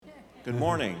Good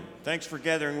morning. Thanks for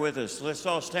gathering with us. Let's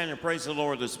all stand and praise the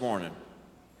Lord this morning.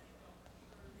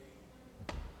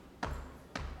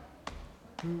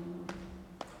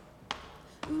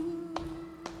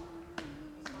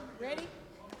 Ready?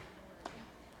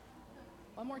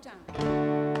 One more time.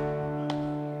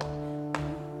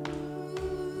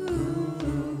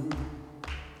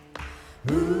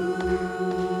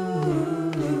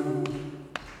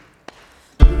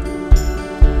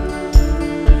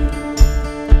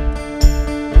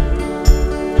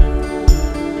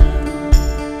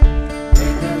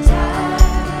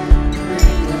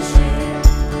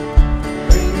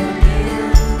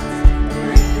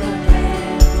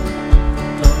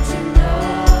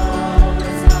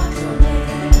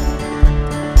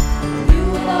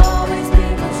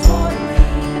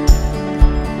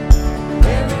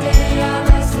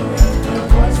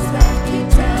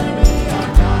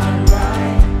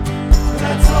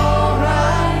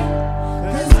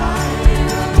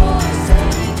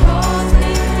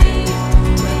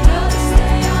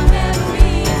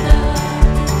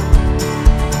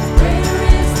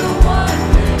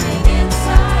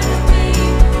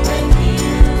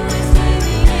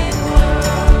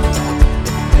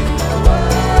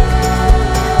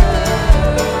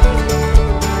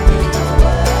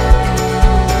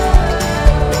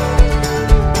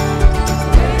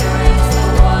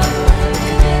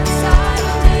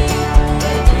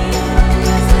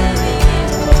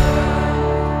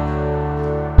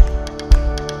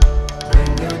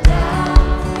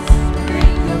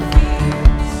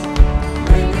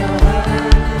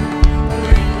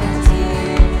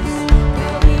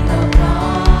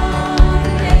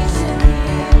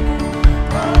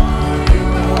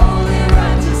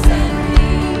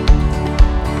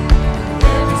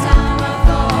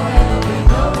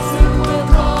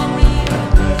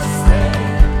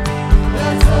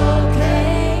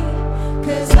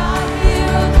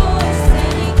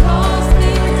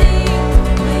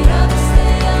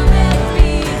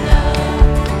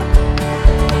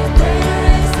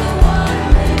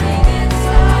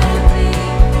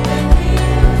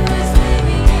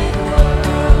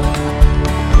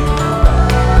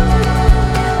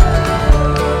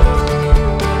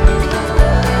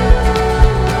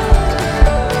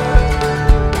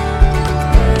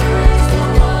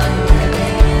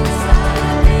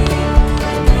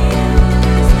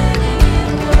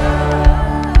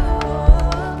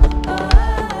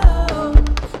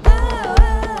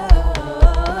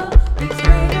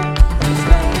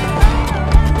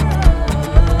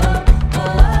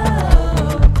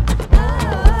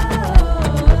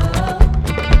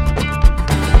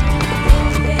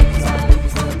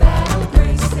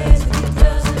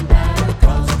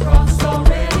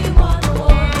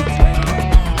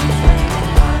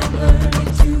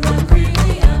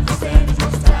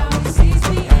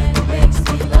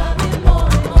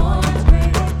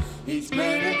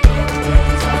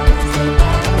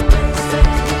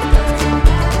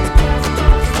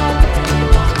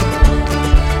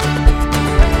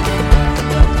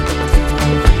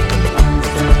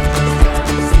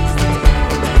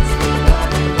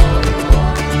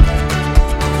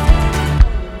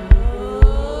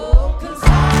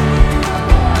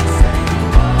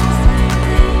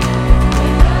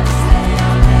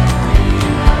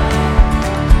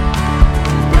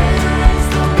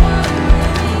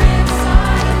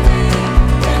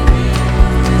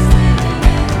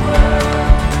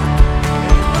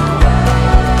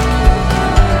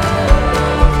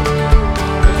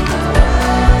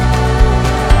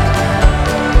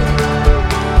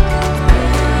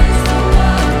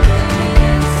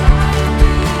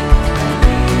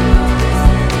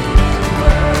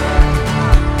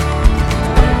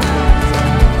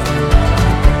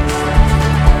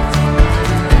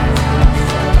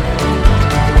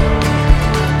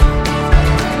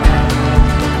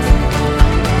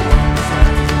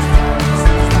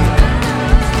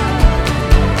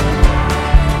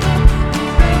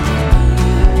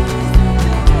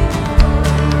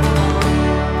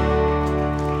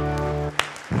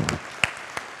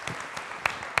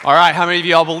 All right, how many of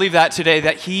you all believe that today,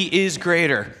 that he is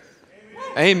greater?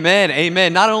 Amen,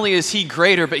 amen. Not only is he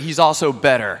greater, but he's also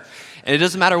better. And it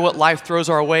doesn't matter what life throws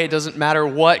our way. It doesn't matter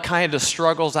what kind of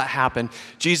struggles that happen.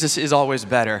 Jesus is always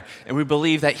better. And we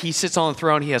believe that he sits on the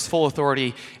throne, he has full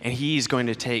authority, and he's going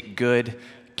to take good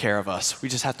care of us. We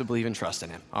just have to believe and trust in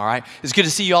him, all right? It's good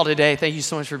to see you all today. Thank you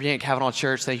so much for being at Cavanaugh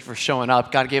Church. Thank you for showing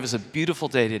up. God gave us a beautiful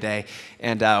day today,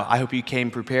 and I hope you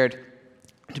came prepared.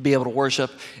 to be able to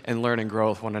worship and learn and grow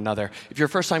with one another. If you're a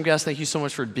first-time guest, thank you so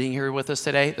much for being here with us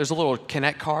today. There's a little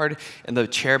Connect card in the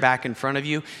chair back in front of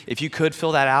you. If you could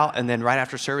fill that out, and then right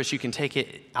after service, you can take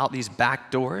it out these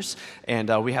back doors, and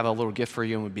we have a little gift for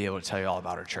you, and we'll be able to tell you all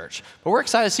about our church. But we're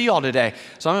excited to see you all today,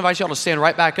 so I'm going to invite you all to stand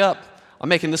right back up. I'm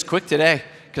making this quick today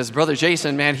because Brother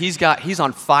Jason, man, he's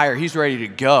on fire. He's ready to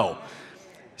go.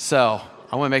 So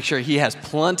I want to make sure he has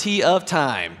plenty of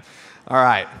time. All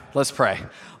right, let's pray.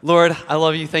 Lord, I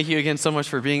love you. Thank you again so much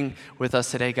for being with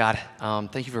us today, God.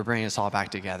 Thank you for bringing us all back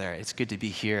together. It's good to be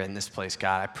here in this place,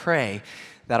 God. I pray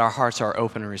that our hearts are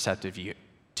open and receptive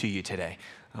to you today.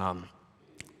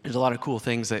 There's a lot of cool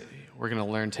things that we're going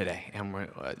to learn today and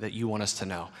that you want us to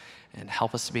know. And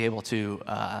help us to be able to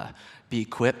be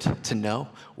equipped to know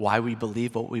why we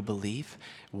believe what we believe,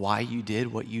 why you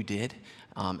did what you did,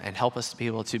 and help us to be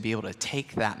able to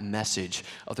take that message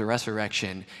of the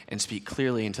resurrection and speak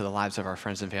clearly into the lives of our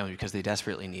friends and family because they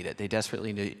desperately need it. They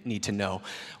desperately need to know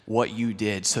what you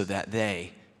did so that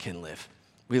they can live.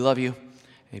 We love you.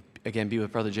 Again, be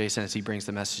with Brother Jason as he brings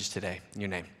the message today. In your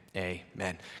name,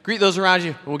 amen. Greet those around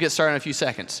you. We'll get started in a few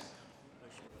seconds.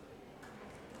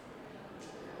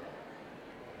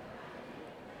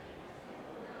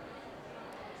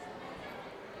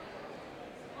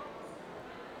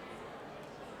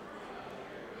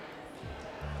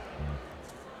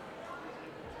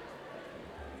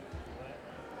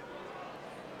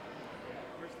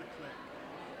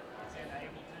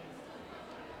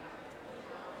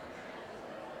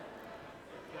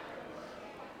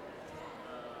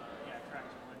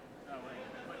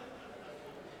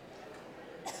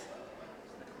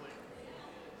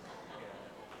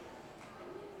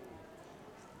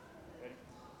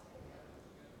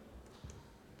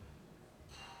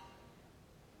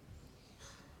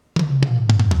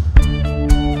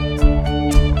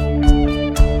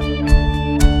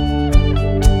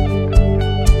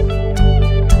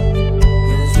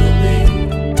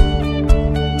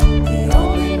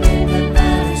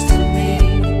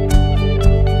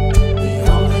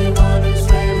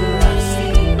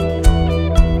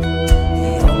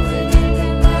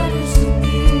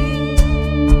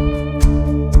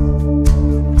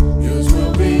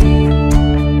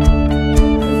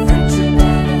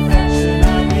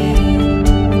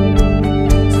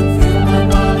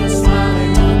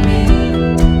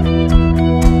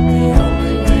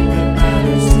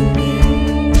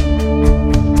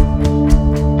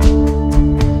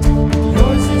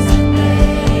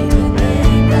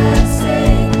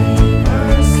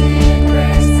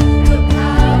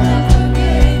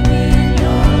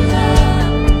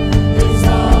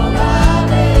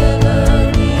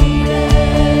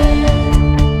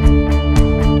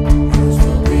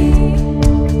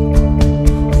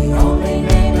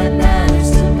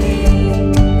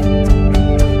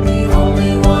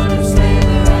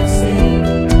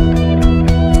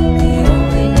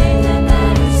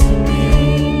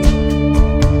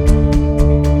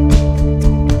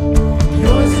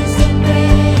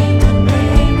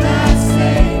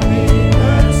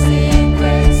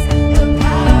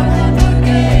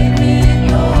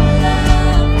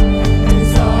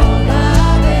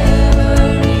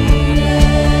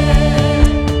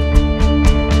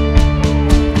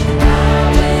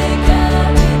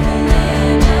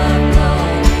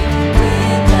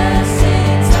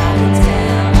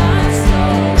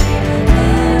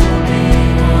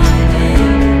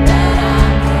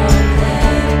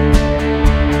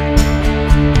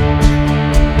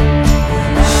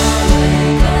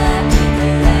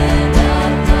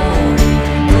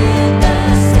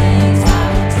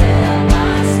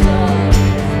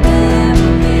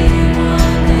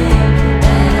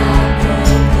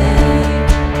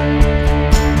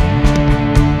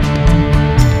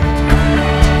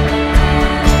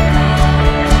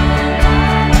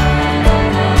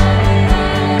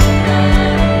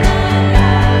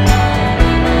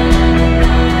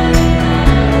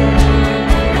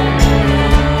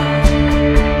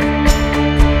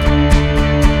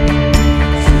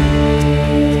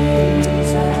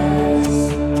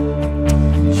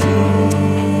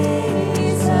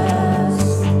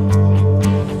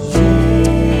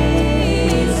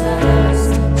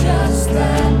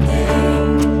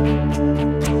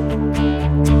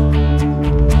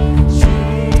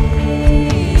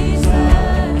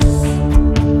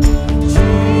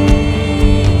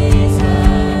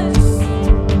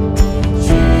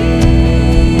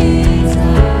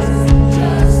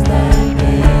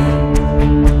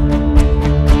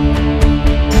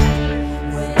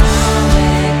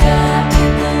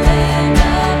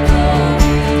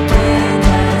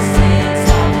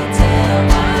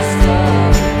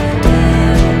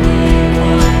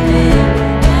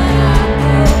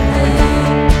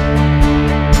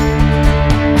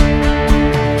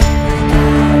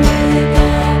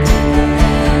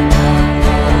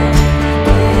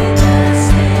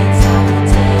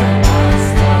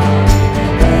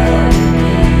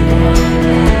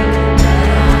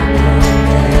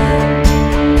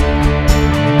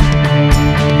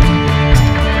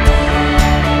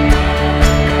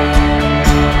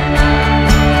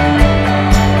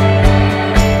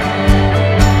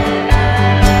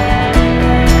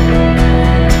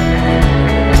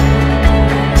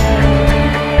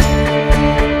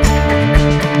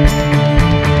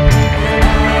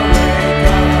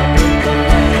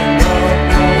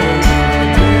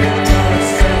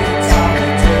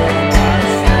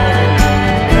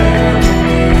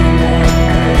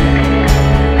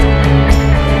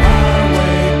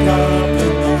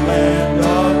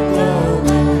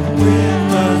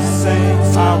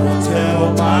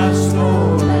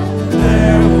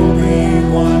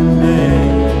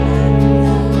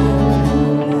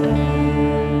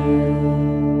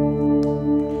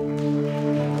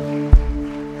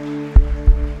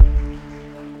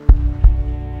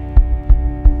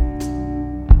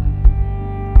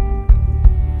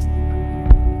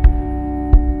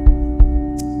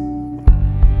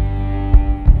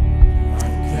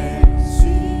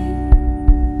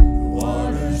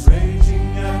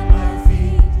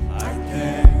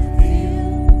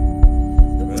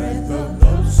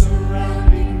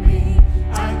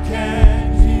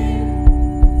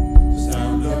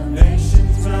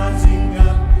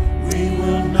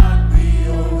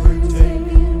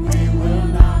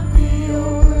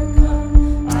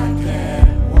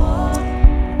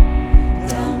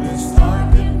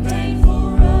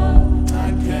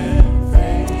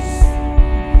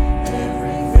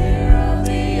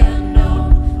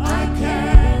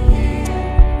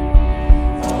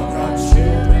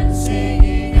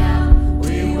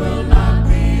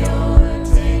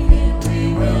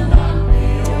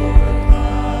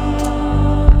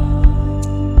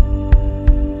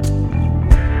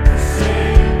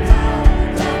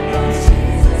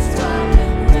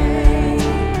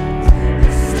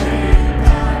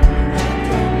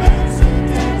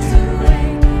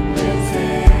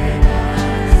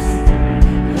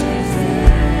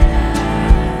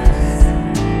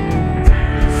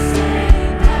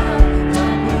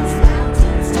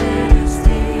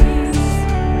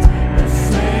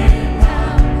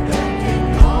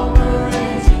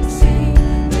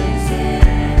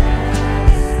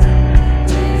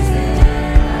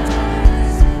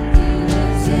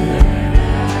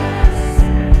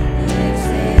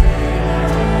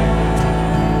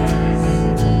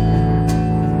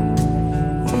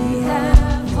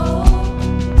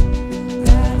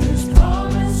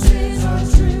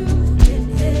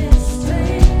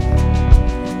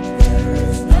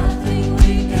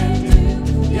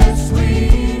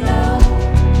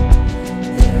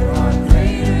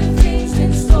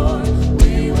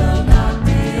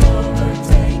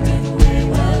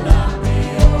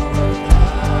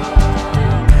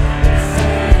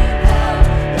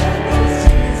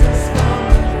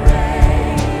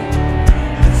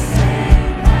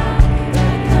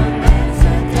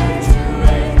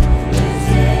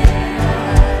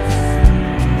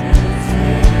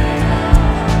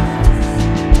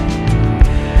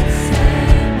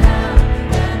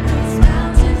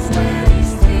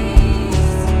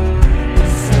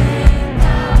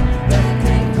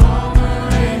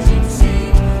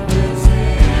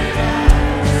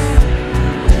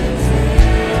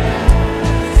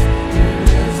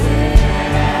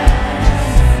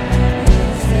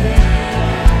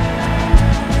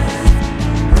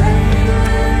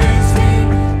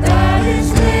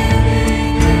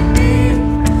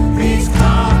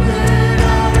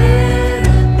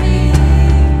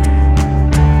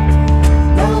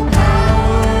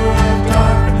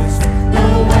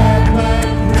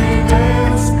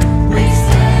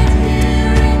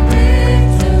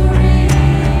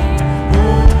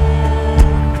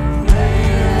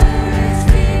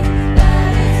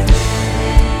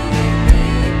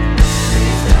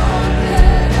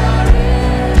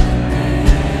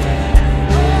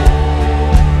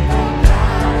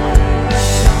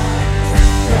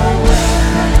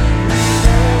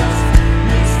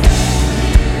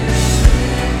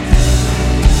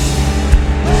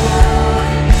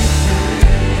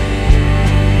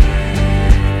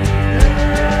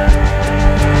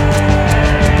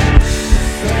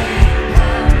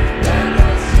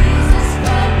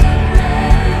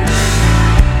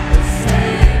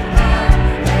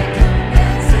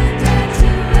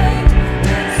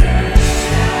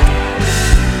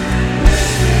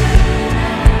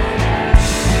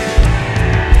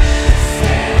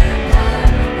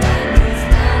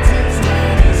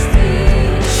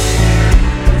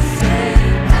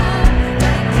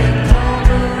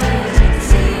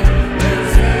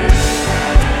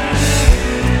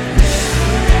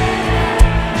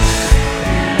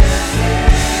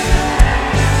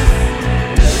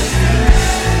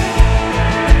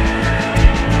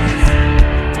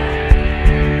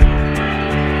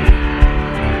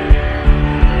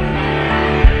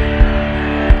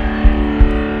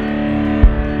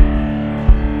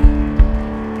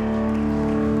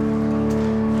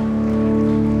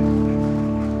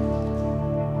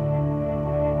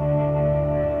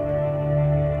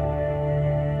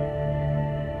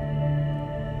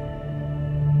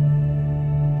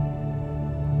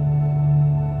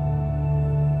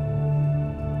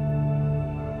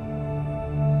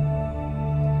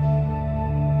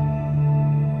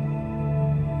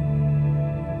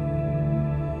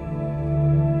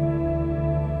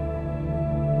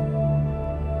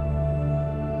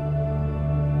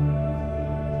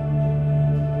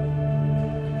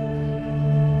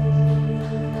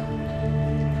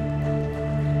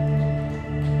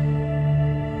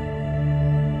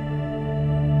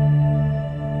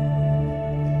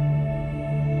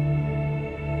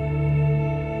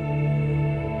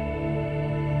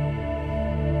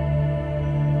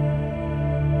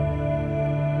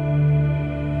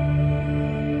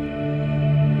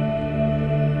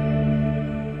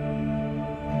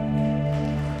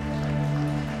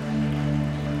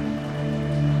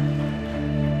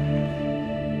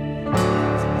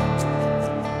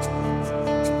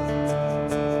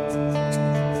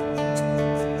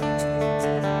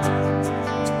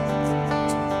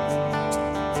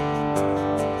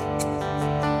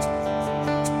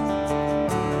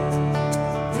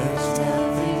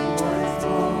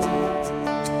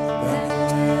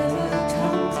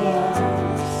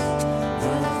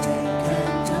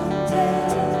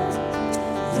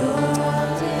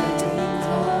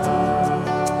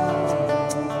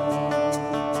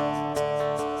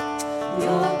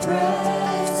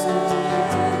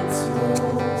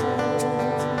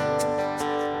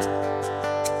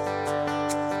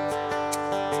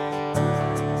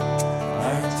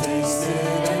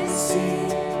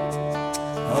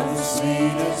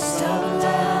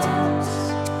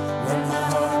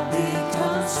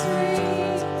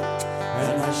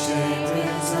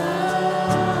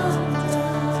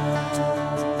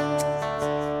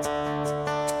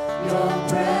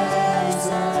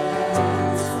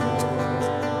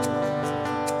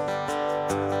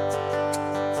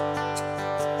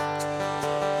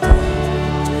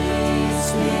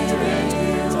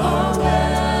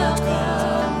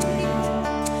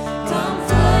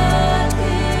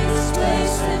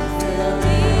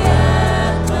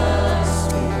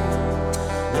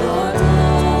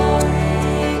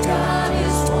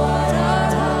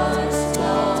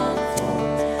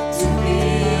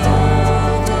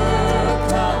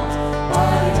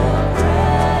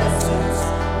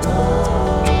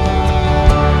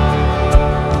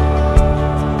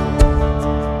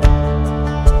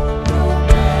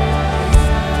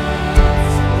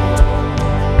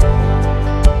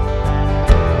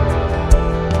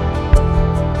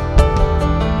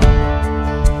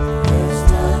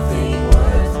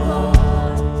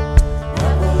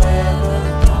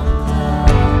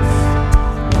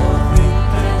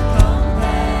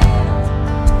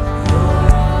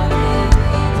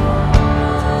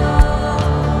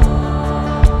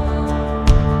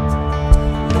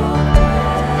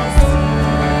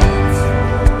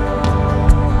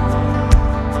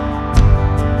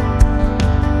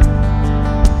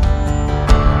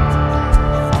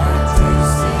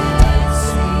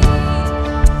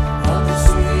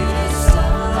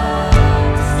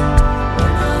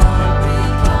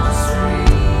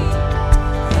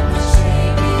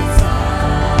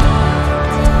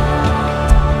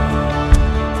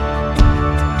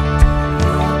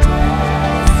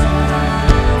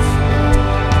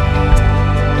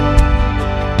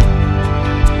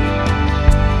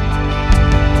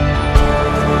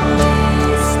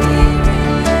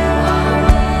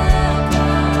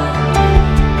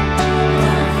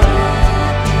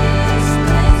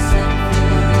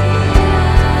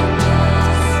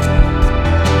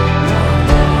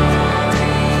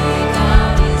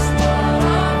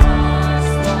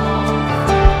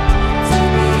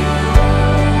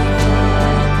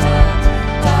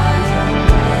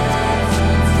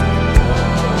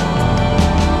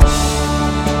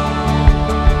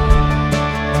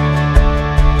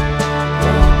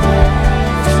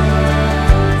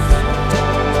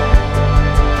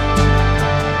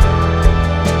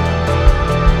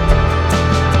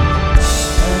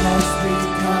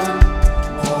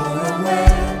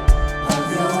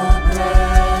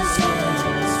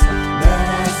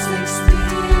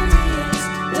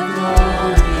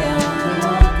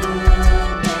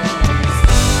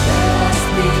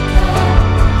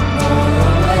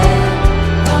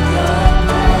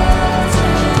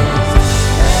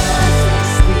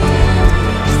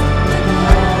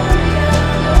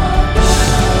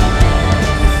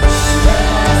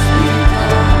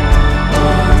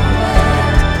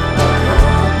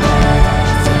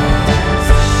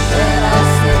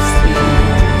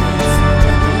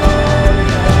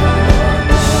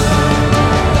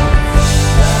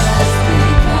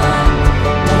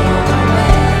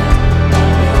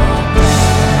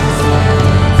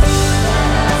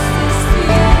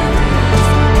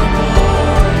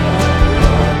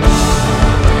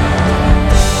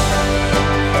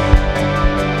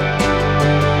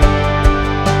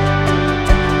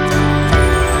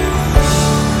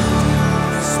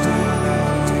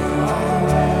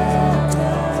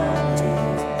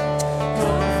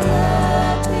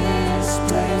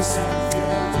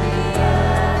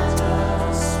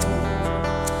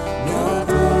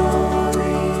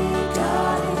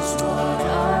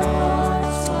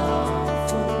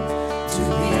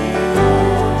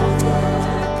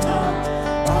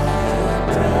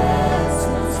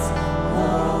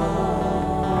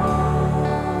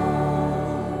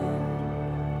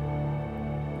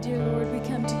 we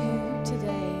come to you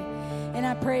today. And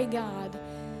I pray, God,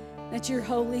 that your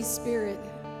Holy Spirit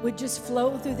would just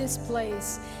flow through this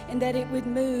place and that it would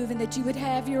move and that you would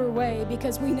have your way,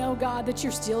 because we know, God, that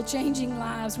you're still changing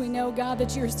lives. We know, God,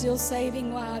 that you're still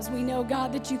saving lives. We know,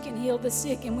 God, that you can heal the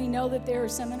sick, and we know that there are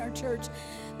some in our church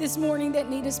this morning that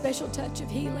need a special touch of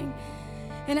healing.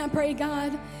 And I pray,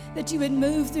 God, that you would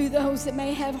move through those that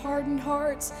may have hardened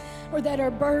hearts or that are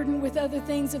burdened with other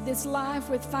things of this life,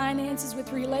 with finances,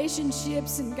 with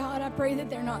relationships. And God, I pray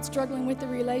that they're not struggling with the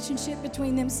relationship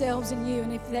between themselves and you.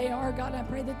 And if they are, God, I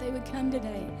pray that they would come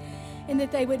today and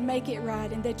that they would make it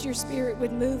right, and that your Spirit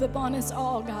would move upon us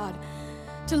all, God,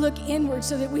 to look inward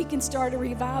so that we can start a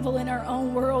revival in our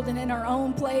own world and in our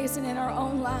own place and in our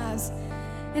own lives.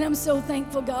 And I'm so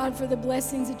thankful, God, for the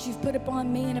blessings that you've put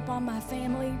upon me and upon my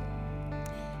family.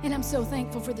 And I'm so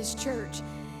thankful for this church.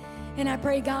 And I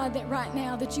pray, God, that right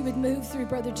now that you would move through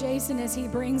Brother Jason as he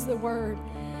brings the word.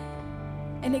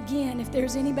 And again, if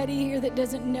there's anybody here that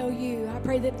doesn't know you, I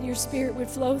pray that your Spirit would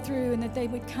flow through and that they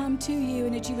would come to you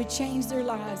and that you would change their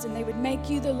lives and they would make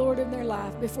you the Lord of their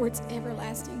life before it's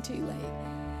everlasting too late.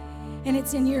 And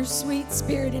it's in your sweet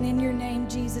Spirit and in your name,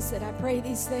 Jesus, that I pray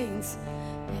these things.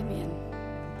 Amen.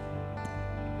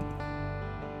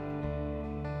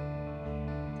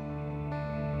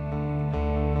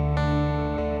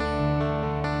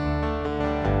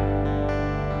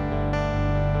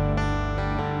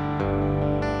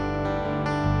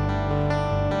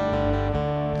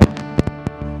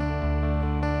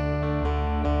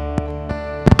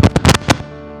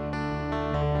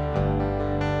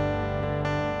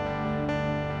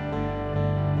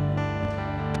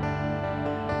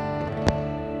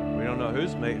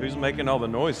 Who's making all the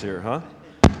noise here, huh?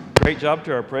 Great job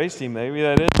to our praise team. Maybe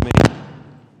that is me.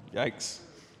 Yikes.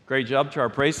 Great job to our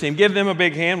praise team. Give them a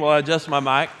big hand while I adjust my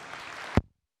mic.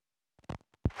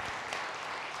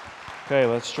 Okay,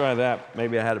 let's try that.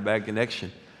 Maybe I had a bad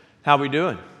connection. How we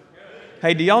doing?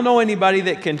 Hey, do y'all know anybody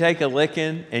that can take a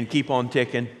licking and keep on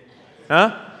ticking?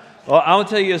 Huh? Well, I'll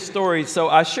tell you a story. So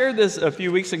I shared this a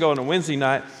few weeks ago on a Wednesday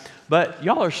night. But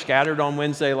y'all are scattered on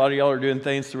Wednesday. A lot of y'all are doing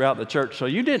things throughout the church. So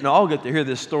you didn't all get to hear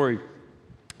this story.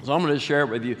 So I'm going to share it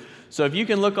with you. So if you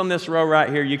can look on this row right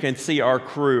here, you can see our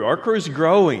crew. Our crew's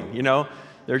growing, you know.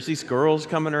 There's these girls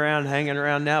coming around, hanging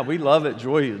around now. We love it.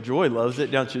 Joy loves it,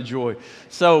 don't you, Joy?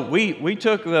 So we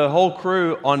took the whole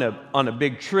crew on a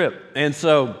big trip. And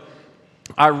so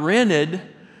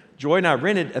Joy and I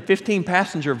rented a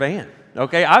 15-passenger van.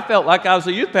 Okay, I felt like I was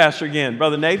a youth pastor again,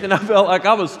 Brother Nathan. I felt like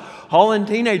I was hauling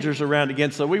teenagers around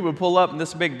again. So we would pull up in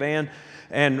this big van,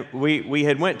 and we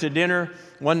had went to dinner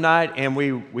one night, and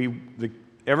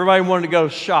everybody wanted to go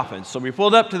shopping. So we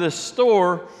pulled up to this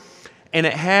store, and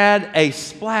it had a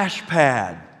splash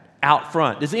pad out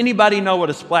front. Does anybody know what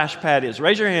a splash pad is?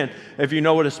 Raise your hand if you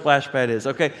know what a splash pad is.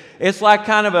 Okay, it's like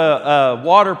kind of a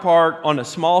water park on a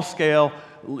small scale.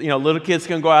 You know, little kids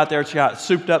can go out there. It's got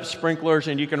souped up sprinklers,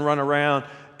 and you can run around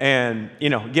and, you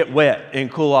know, get wet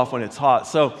and cool off when it's hot.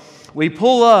 So we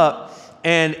pull up,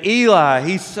 and Eli,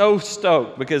 he's so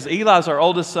stoked because Eli's our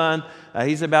oldest son.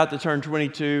 He's about to turn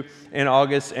 22 in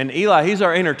August. And Eli, he's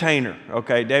our entertainer.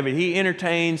 Okay, David, he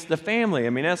entertains the family. I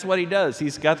mean, that's what he does.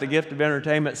 He's got the gift of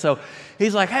entertainment. So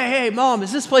he's like, hey, Mom,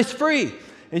 is this place free?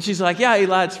 And she's like, yeah,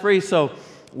 Eli, it's free. So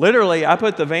literally, I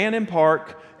put the van in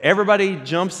park. Everybody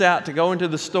jumps out to go into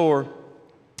the store.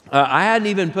 I hadn't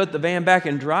even put the van back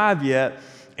in drive yet,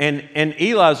 and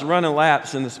Eli's running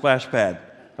laps in the splash pad,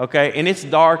 okay? And it's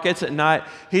dark, it's at night.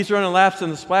 He's running laps in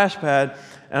the splash pad,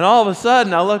 and all of a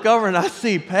sudden, I look over and I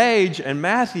see Paige and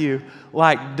Matthew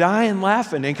like dying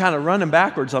laughing and kind of running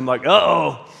backwards. I'm like,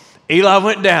 uh-oh, Eli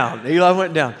went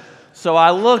down. So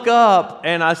I look up,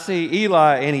 and I see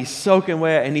Eli, and he's soaking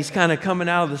wet, and he's kind of coming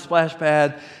out of the splash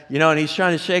pad, you know, and he's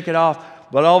trying to shake it off.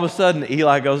 But all of a sudden,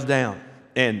 Eli goes down.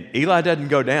 And Eli doesn't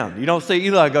go down. You don't see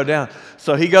Eli go down.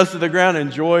 So he goes to the ground,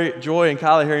 and Joy and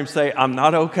Kylie hear him say, I'm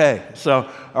not okay. So,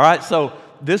 all right, so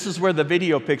this is where the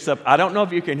video picks up. I don't know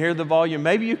if you can hear the volume.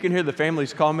 Maybe you can hear the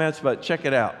family's comments, but check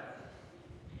it out.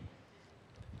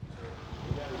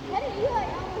 Eli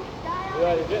almost died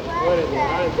on the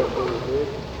splash pad.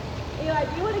 Eli,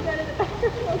 do you want to go to the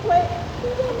bathroom real quick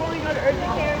before we go to urgent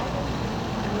care?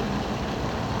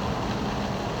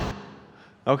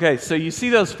 Okay, so you see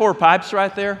those 4 pipes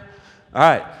right there? All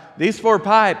right, these 4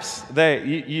 pipes,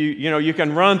 you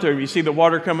can run through them. You see the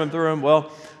water coming through them.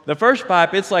 Well, the first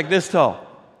pipe, it's like this tall,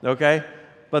 okay?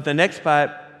 But the next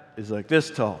pipe is like this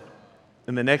tall.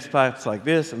 And the next pipe's like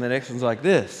this, and the next one's like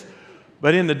this.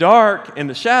 But in the dark, in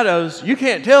the shadows, you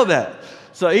can't tell that.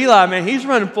 So Eli, man, he's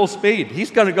running full speed.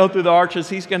 He's going to go through the arches.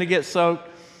 He's going to get soaked.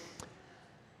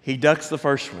 He ducks the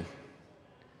first one.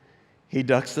 He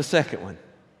ducks the second one.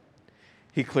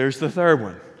 He clears the third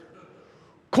one.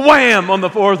 Wham on the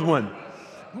fourth one.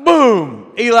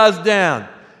 Boom, Eli's down.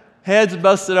 Head's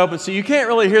busted open. So you can't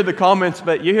really hear the comments,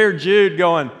 but you hear Jude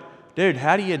going, dude,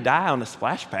 how do you die on a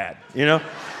splash pad? You know?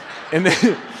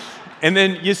 And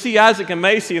then you see Isaac and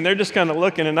Macy, and they're just kind of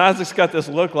looking, and Isaac's got this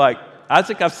look like,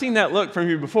 Isaac, I've seen that look from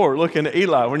you before, looking at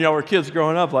Eli when y'all were kids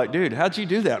growing up, like, dude, how'd you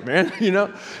do that, man? You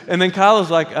know? And then Kyla's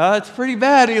like, it's pretty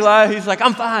bad, Eli. He's like,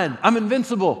 I'm fine. I'm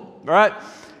invincible. All right?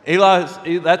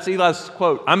 That's Eli's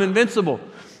quote. I'm invincible.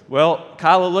 Well,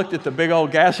 Kyla looked at the big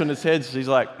old gash on his head. She's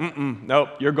like, nope,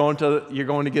 you're going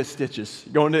to get stitches.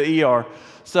 You're going to the ER.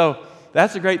 So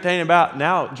that's the great thing about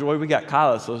now, Joy, we got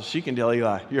Kyla, so she can tell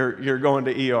Eli, you're going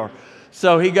to ER.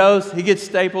 So he goes, he gets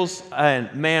staples,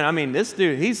 and man, I mean, this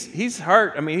dude, he's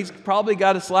hurt. I mean, he's probably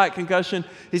got a slight concussion.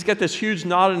 He's got this huge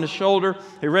knot in his shoulder.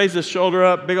 He raised his shoulder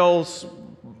up, big old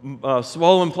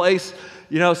swollen place.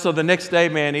 You know, so the next day,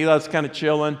 man, Eli's kind of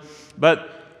chilling. But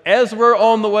as we're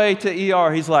on the way to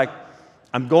ER, he's like,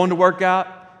 I'm going to work out,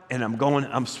 and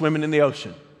I'm swimming in the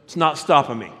ocean. It's not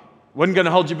stopping me. Wasn't going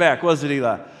to hold you back, was it,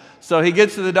 Eli? So he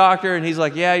gets to the doctor, and he's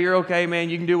like, yeah, you're okay, man.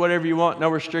 You can do whatever you want, no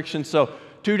restrictions. So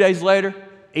 2 days later,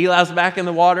 Eli's back in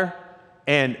the water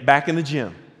and back in the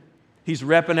gym. He's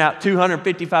repping out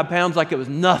 255 pounds like it was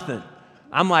nothing.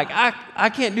 I'm like, I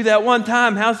can't do that one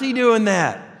time. How's he doing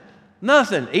that?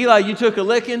 Nothing. Eli, you took a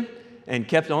licking and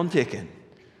kept on ticking.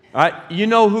 All right, you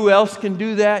know who else can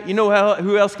do that? You know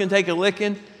who else can take a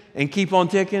licking and keep on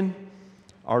ticking?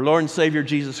 Our Lord and Savior,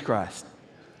 Jesus Christ.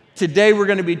 Today we're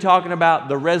going to be talking about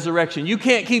the resurrection. You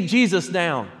can't keep Jesus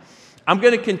down. I'm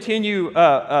going to continue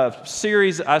a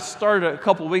series I started a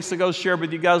couple weeks ago, shared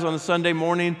with you guys on a Sunday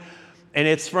morning, and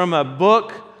it's from a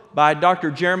book by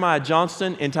Dr. Jeremiah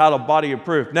Johnston entitled Body of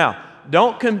Proof. Now,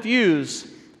 don't confuse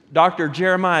Dr.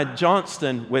 Jeremiah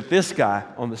Johnston with this guy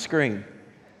on the screen.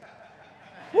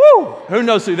 Woo! Who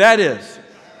knows who that is?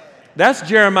 That's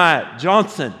Jeremiah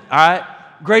Johnson, all right?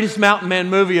 Greatest mountain man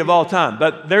movie of all time.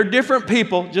 But they're different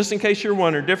people, just in case you're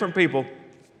wondering, different people.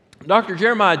 Dr.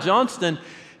 Jeremiah Johnston,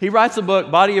 he writes a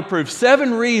book, Body of Proof,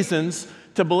 7 reasons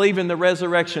to believe in the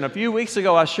resurrection. A few weeks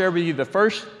ago, I shared with you the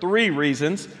first 3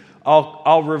 reasons.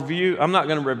 I'll review, I'm not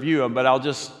going to review them, but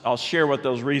I'll share what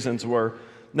those reasons were.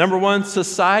 Number 1,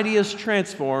 society is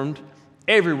transformed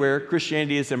everywhere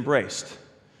Christianity is embraced.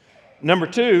 Number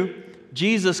 2,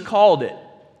 Jesus called it.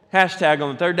 Hashtag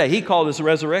on the third day. He called this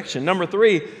resurrection. Number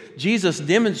 3, Jesus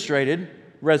demonstrated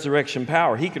resurrection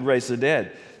power. He could raise the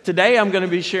dead. Today, I'm going to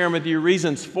be sharing with you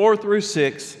reasons 4 through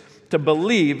 6 to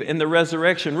believe in the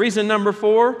resurrection. Reason number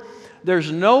 4,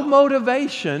 there's no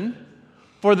motivation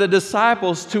for the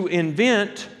disciples to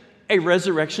invent a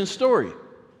resurrection story.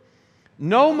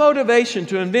 No motivation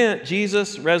to invent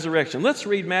Jesus' resurrection. Let's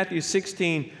read Matthew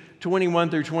 16, 21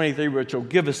 through 23, which will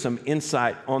give us some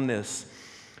insight on this.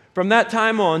 From that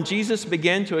time on, Jesus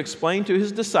began to explain to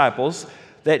his disciples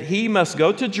that he must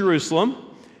go to Jerusalem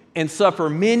and suffer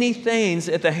many things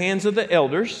at the hands of the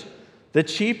elders, the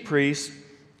chief priests,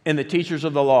 and the teachers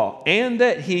of the law, and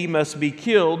that he must be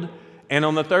killed and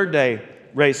on the third day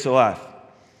raised to life.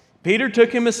 Peter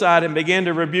took him aside and began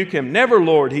to rebuke him. Never,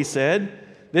 Lord, he said,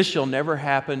 this shall never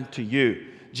happen to you.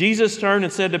 Jesus turned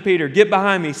and said to Peter, get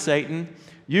behind me, Satan.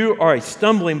 You are a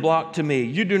stumbling block to me.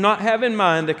 You do not have in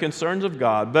mind the concerns of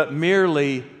God, but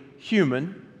merely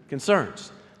human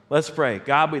concerns. Let's pray.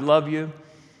 God, we love you.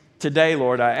 Today,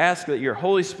 Lord, I ask that your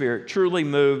Holy Spirit truly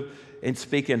move and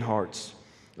speak in hearts.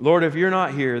 Lord, if you're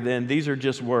not here, then these are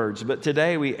just words. But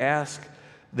today we ask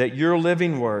that your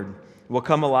living word will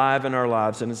come alive in our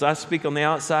lives. And as I speak on the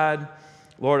outside,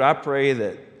 Lord, I pray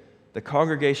that the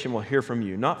congregation will hear from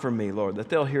you, not from me, Lord, that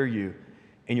they'll hear you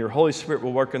and your Holy Spirit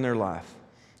will work in their life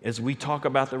as we talk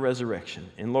about the resurrection.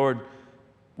 And Lord,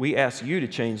 we ask you to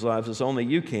change lives as only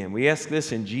you can. We ask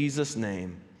this in Jesus'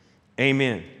 name.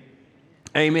 Amen.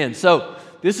 Amen. So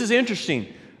this is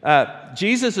interesting.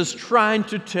 Jesus is trying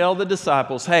to tell the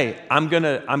disciples, hey, I'm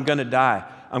gonna die.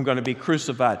 I'm going to be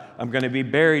crucified. I'm going to be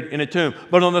buried in a tomb.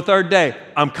 But on the third day,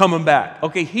 I'm coming back.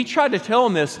 Okay, he tried to tell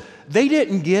them this. They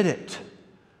didn't get it.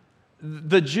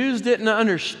 The Jews didn't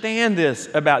understand this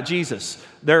about Jesus.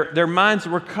 Their minds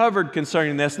were covered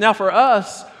concerning this. Now for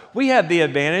us, we have the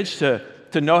advantage to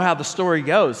know how the story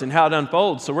goes and how it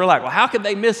unfolds. So we're like, well, how could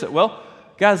they miss it? Well,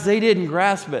 guys, they didn't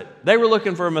grasp it. They were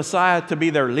looking for a Messiah to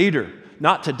be their leader,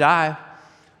 not to die.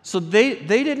 So they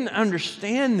didn't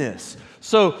understand this.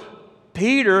 So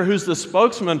Peter, who's the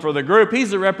spokesman for the group,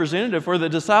 he's the representative for the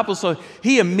disciples. So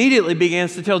he immediately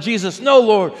begins to tell Jesus, no,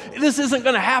 Lord, this isn't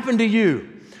going to happen to you.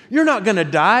 You're not going to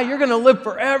die. You're going to live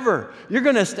forever. You're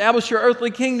going to establish your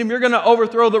earthly kingdom. You're going to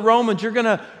overthrow the Romans. You're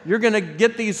going to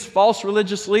get these false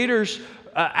religious leaders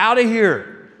out of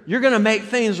here. You're going to make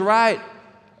things right.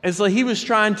 And so he was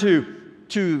trying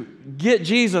to get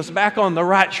Jesus back on the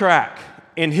right track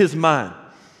in his mind.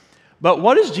 But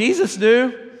what does Jesus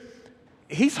do?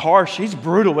 He's harsh. He's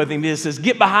brutal with him. He says,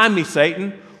 "Get behind me,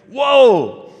 Satan."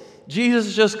 Whoa!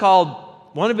 Jesus just called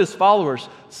one of his followers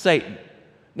Satan.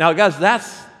 Now, guys,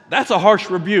 that's a harsh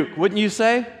rebuke, wouldn't you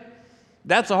say?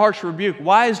 That's a harsh rebuke.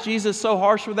 Why is Jesus so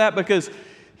harsh with that? Because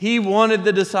he wanted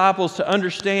the disciples to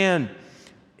understand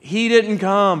he didn't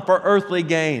come for earthly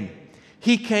gain.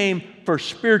 He came for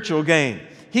spiritual gain.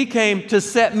 He came to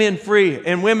set men free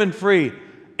and women free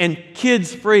and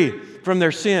kids free from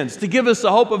their sins, to give us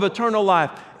the hope of eternal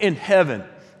life in heaven.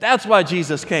 That's why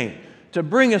Jesus came, to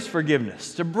bring us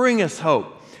forgiveness, to bring us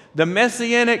hope. The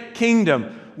Messianic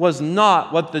kingdom was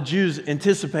not what the Jews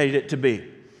anticipated it to be.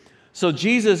 So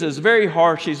Jesus is very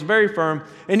harsh, he's very firm,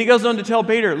 and he goes on to tell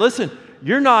Peter, listen,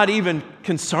 you're not even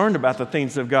concerned about the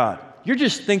things of God. You're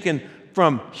just thinking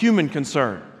from human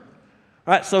concern.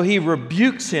 All right, so he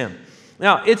rebukes him.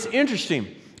 Now, it's interesting.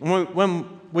 When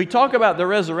we talk about the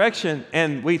resurrection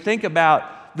and we think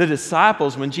about the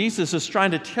disciples, when Jesus is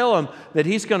trying to tell them that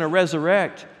he's going to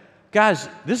resurrect, guys,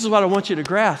 this is what I want you to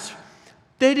grasp.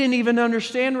 They didn't even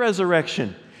understand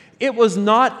resurrection. It was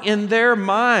not in their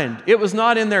mind. It was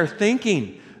not in their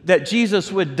thinking that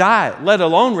Jesus would die, let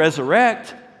alone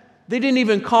resurrect. They didn't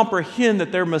even comprehend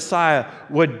that their Messiah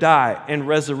would die and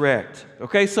resurrect.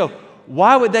 Okay, so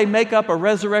why would they make up a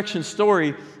resurrection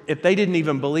story if they didn't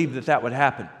even believe that that would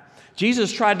happen?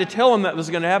 Jesus tried to tell them that was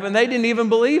going to happen. They didn't even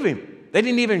believe him. They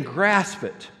didn't even grasp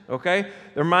it, okay?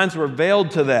 Their minds were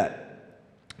veiled to that.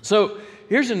 So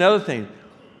here's another thing.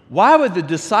 Why would the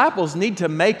disciples need to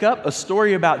make up a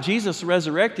story about Jesus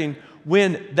resurrecting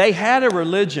when they had a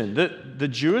religion? The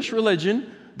Jewish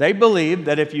religion, they believed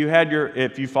that if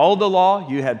you followed the law,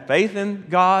 you had faith in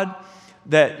God,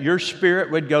 that your spirit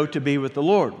would go to be with the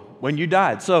Lord when you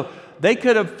died. So they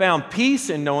could have found peace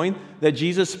in knowing that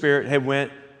Jesus' spirit had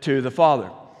went to the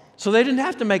Father. So they didn't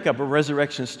have to make up a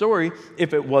resurrection story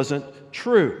if it wasn't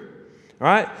true. All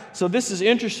right? So this is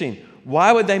interesting.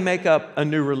 Why would they make up a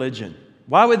new religion?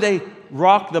 Why would they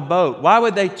rock the boat? Why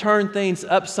would they turn things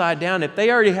upside down? If they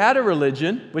already had a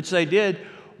religion, which they did,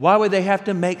 why would they have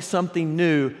to make something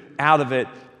new out of it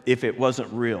if it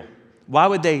wasn't real? Why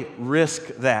would they risk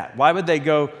that? Why would they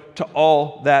go to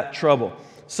all that trouble?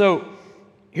 So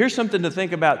here's something to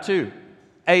think about too.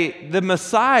 The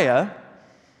Messiah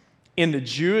in the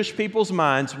Jewish people's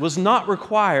minds was not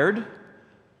required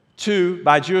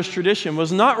by Jewish tradition,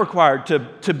 was not required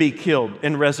to be killed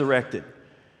and resurrected.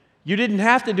 You didn't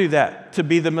have to do that to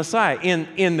be the Messiah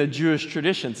in the Jewish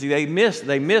tradition. See, they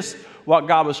missed what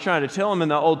God was trying to tell them in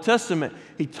the Old Testament.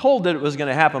 He told that it was going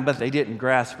to happen, but they didn't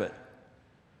grasp it.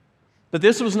 But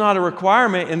this was not a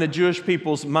requirement in the Jewish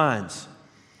people's minds.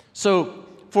 So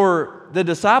for the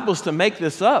disciples to make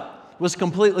this up was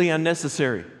completely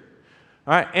unnecessary.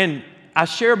 All right, and I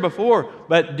shared before,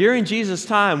 but during Jesus'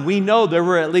 time, we know there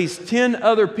were at least 10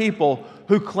 other people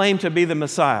who claimed to be the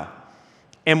Messiah.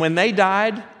 And when they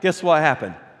died, guess what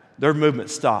happened? Their movement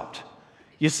stopped.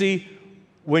 You see,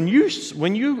 when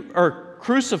you are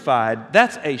crucified,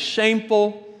 that's a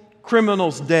shameful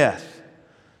criminal's death.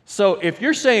 So if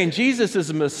you're saying Jesus is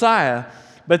a Messiah,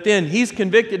 but then he's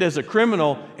convicted as a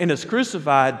criminal and is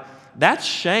crucified, that's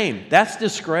shame, that's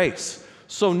disgrace.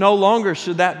 So no longer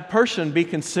should that person be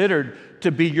considered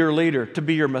to be your leader, to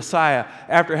be your Messiah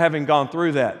after having gone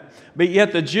through that. But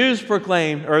yet the Jews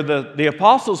proclaim, or the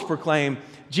apostles proclaim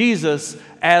Jesus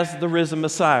as the risen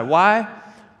Messiah. Why?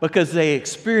 Because they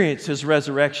experienced his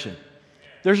resurrection.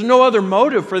 There's no other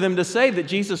motive for them to say that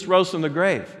Jesus rose from the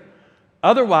grave.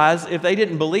 Otherwise, if they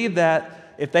didn't believe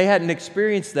that, if they hadn't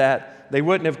experienced that, they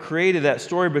wouldn't have created that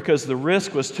story because the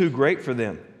risk was too great for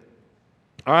them.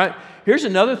 All right, here's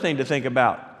another thing to think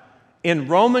about. In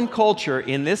Roman culture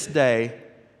in this day,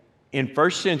 in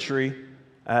first century,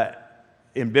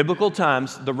 in biblical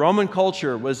times, the Roman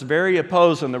culture was very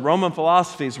opposed, and the Roman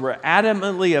philosophies were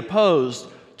adamantly opposed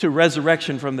to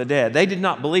resurrection from the dead. They did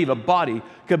not believe a body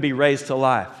could be raised to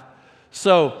life.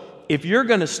 So if you're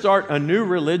going to start a new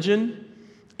religion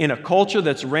in a culture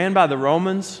that's ran by the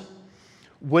Romans,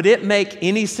 would it make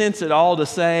any sense at all to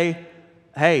say,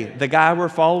 hey, the guy we're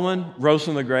following rose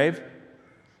from the grave?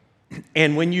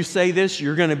 And when you say this,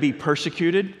 you're going to be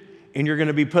persecuted and you're going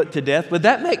to be put to death. Would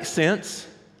that make sense?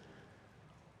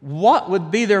 What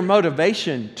would be their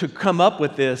motivation to come up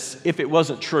with this if it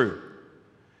wasn't true?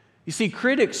 You see,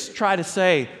 critics try to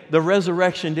say the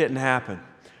resurrection didn't happen.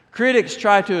 Critics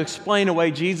try to explain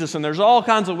away Jesus, and there's all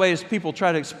kinds of ways people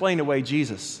try to explain away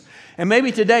Jesus. And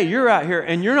maybe today you're out here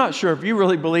and you're not sure if you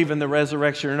really believe in the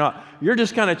resurrection or not. You're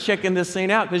just kind of checking this thing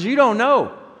out because you don't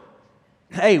know.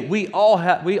 Hey, we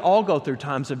all go through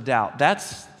times of doubt.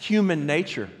 That's human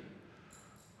nature.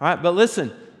 All right, but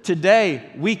listen,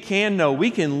 today we can know.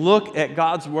 We can look at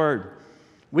God's Word.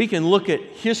 We can look at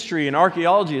history and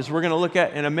archaeology, as we're going to look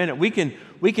at in a minute. We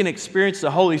can experience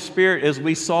the Holy Spirit as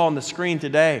we saw on the screen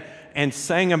today and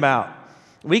sang about.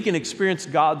 We can experience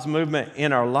God's movement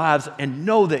in our lives and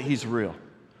know that He's real.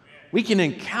 We can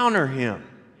encounter Him.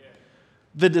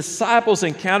 The disciples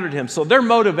encountered Him. So their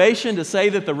motivation to say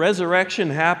that the resurrection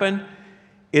happened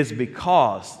is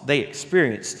because they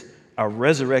experienced a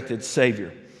resurrected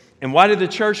Savior. And why did the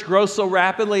church grow so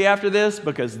rapidly after this?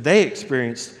 Because they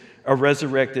experienced a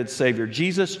resurrected Savior.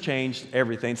 Jesus changed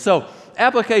everything. So,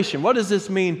 application, what does this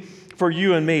mean for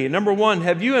you and me? Number one,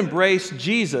 have you embraced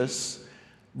Jesus'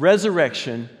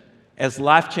 resurrection as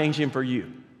life-changing for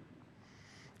you?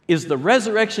 Is the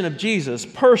resurrection of Jesus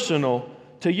personal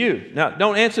to you? Now,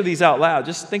 don't answer these out loud.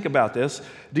 Just think about this.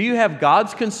 Do you have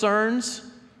God's concerns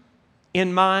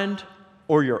in mind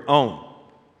or your own?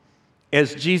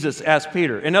 As Jesus asked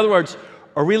Peter. In other words,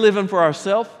 are we living for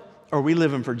ourselves or are we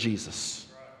living for Jesus?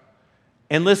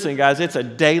 And listen, guys, it's a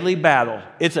daily battle.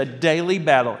 It's a daily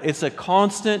battle. It's a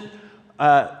constant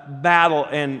battle,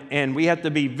 and we have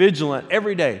to be vigilant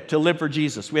every day to live for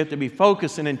Jesus. We have to be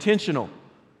focused and intentional,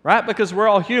 right? Because we're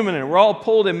all human and we're all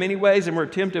pulled in many ways and we're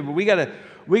tempted, but we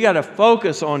got to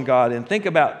focus on God and think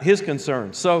about His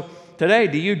concerns. So today,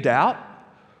 do you doubt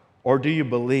or do you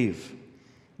believe?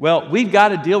 Well, we've got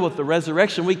to deal with the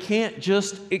resurrection. We can't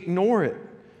just ignore it.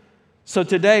 So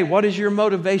today, what is your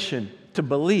motivation to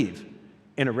believe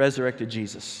in a resurrected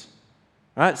Jesus?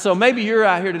 All right, so maybe you're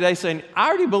out here today saying, I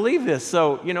already believe this,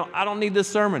 so, I don't need this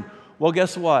sermon. Well,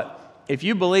 guess what? If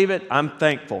you believe it, I'm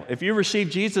thankful. If you receive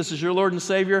Jesus as your Lord and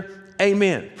Savior,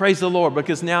 amen. Praise the Lord,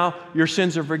 because now your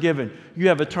sins are forgiven. You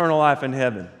have eternal life in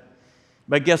heaven.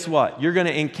 But guess what? You're going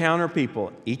to encounter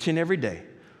people each and every day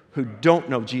who don't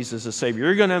know Jesus as Savior.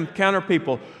 You're going to encounter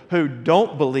people who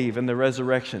don't believe in the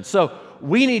resurrection. So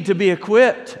we need to be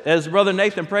equipped, as Brother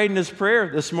Nathan prayed in his prayer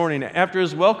this morning after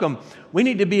his welcome, we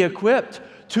need to be equipped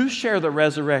to share the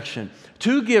resurrection,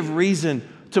 to give reason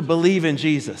to believe in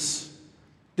Jesus.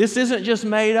 This isn't just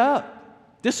made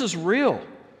up. This is real.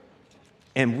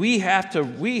 And we have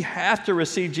to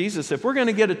receive Jesus. If we're going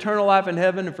to get eternal life in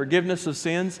heaven and forgiveness of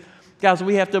sins, guys,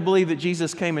 we have to believe that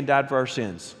Jesus came and died for our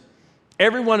sins.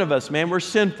 Every one of us, man, we're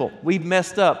sinful. We've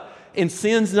messed up. And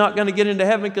sin's not going to get into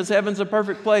heaven because heaven's a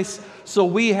perfect place. So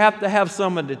we have to have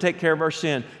someone to take care of our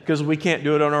sin because we can't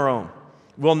do it on our own.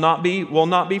 We'll not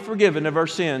be forgiven of our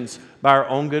sins by our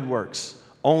own good works.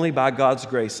 Only by God's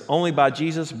grace. Only by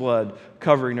Jesus' blood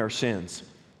covering our sins.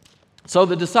 So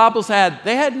the disciples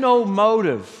had no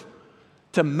motive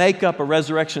to make up a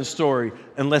resurrection story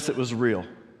unless it was real.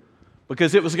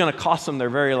 Because it was going to cost them their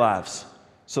very lives.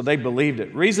 So they believed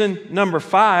it. Reason number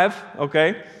 5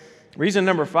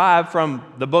 from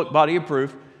the book Body of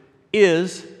Proof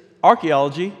is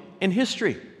archaeology and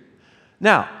history.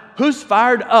 Now, who's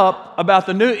fired up about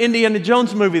the new Indiana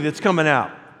Jones movie that's coming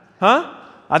out? Huh?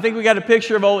 I think we got a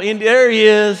picture of old Indy. There he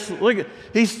is. Look,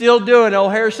 he's still doing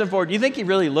old Harrison Ford. Do you think he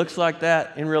really looks like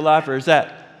that in real life, or is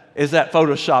that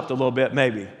photoshopped a little bit?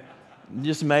 Maybe,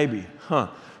 just maybe, huh?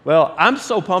 Well, I'm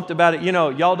so pumped about it.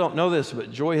 Y'all don't know this,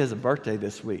 but Joy has a birthday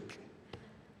this week.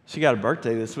 She got a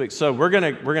birthday this week. So we're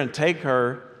gonna take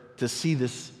her to see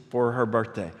this for her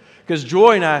birthday. Because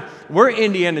Joy and I, we're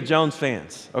Indiana Jones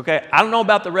fans, okay? I don't know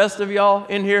about the rest of y'all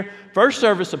in here. First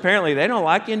service, apparently, they don't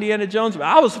like Indiana Jones, but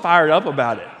I was fired up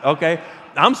about it, okay?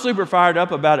 I'm super fired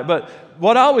up about it. But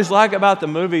what I always like about the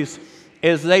movies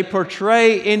is they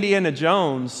portray Indiana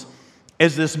Jones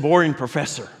as this boring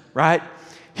professor, right?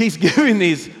 He's giving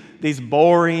these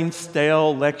boring,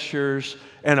 stale lectures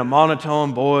in a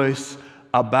monotone voice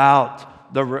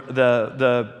about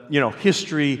the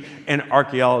history and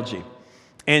archaeology.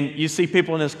 And you see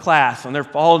people in his class and they're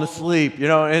falling asleep,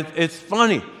 it's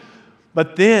funny.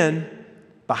 But then,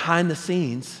 behind the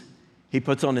scenes, he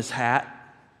puts on his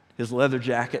hat, his leather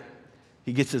jacket,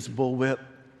 he gets his bullwhip,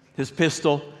 his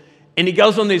pistol, and he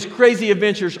goes on these crazy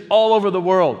adventures all over the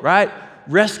world, right?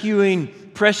 Rescuing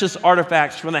precious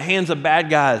artifacts from the hands of bad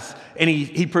guys, and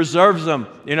he preserves them,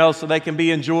 so they can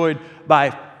be enjoyed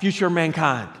by future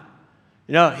mankind.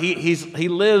 He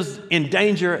lives in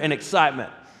danger and excitement.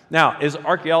 Now, is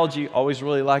archaeology always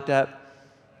really like that?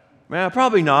 Man,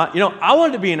 probably not. I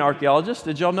wanted to be an archaeologist.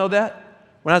 Did y'all know that?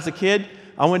 When I was a kid,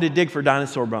 I wanted to dig for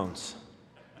dinosaur bones.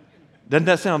 Doesn't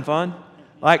that sound fun?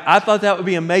 Like, I thought that would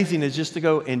be amazing, is just to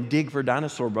go and dig for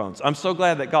dinosaur bones. I'm so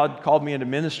glad that God called me into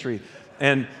ministry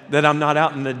and that I'm not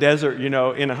out in the desert, in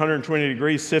 120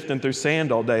 degrees sifting through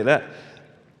sand all day.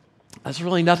 That's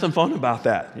really nothing fun about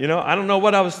that. I don't know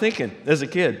what I was thinking as a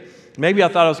kid. Maybe I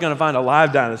thought I was going to find a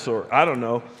live dinosaur. I don't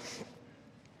know.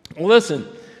 Well, listen,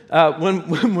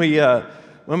 when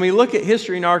we look at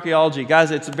history and archaeology,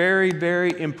 guys, it's very,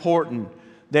 very important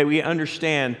that we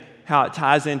understand how it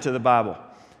ties into the Bible.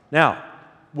 Now,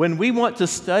 when we want to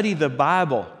study the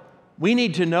Bible, we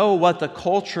need to know what the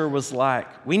culture was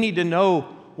like. We need to know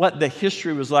what the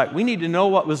history was like. We need to know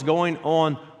what was going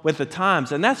on with the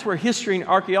times. And that's where history and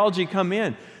archaeology come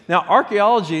in. Now,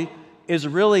 archaeology is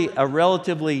really a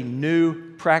relatively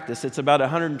new practice. It's about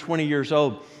 120 years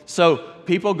old. So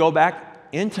people go back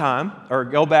in time, or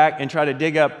go back and try to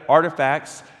dig up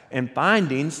artifacts and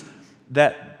findings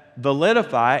that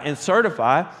validify and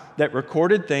certify that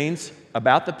recorded things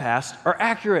about the past are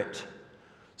accurate.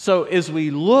 So as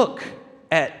we look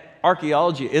at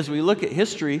archaeology, as we look at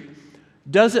history,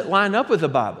 does it line up with the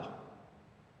Bible?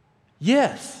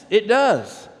 Yes, it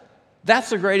does. That's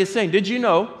the greatest thing. Did you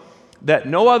know that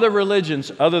no other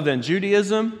religions other than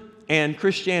Judaism and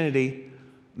Christianity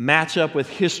match up with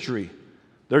history?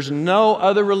 There's no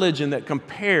other religion that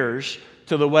compares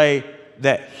to the way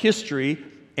that history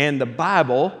and the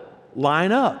Bible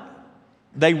line up.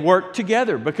 They work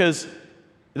together because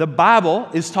the Bible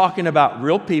is talking about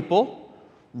real people,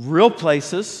 real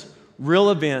places,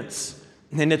 real events,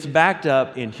 and it's backed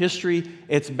up in history,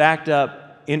 it's backed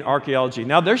up in archaeology.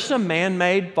 Now, there's some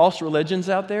man-made false religions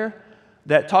out there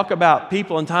that talk about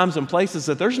people and times and places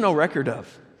that there's no record of.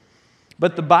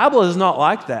 But the Bible is not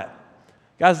like that.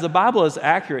 Guys, the Bible is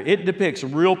accurate. It depicts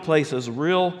real places,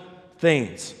 real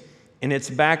things, and it's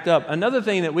backed up. Another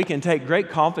thing that we can take great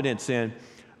confidence in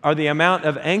are the amount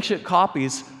of ancient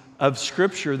copies of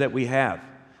Scripture that we have.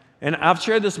 And I've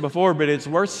shared this before, but it's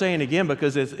worth saying again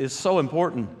because it's so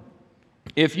important.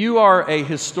 If you are a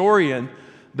historian,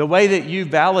 the way that you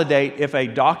validate if a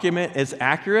document is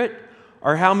accurate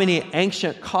are how many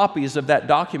ancient copies of that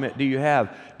document do you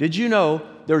have. Did you know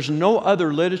there's no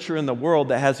other literature in the world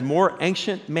that has more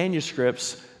ancient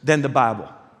manuscripts than the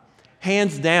Bible?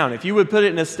 Hands down. If you would put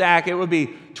it in a stack, it would be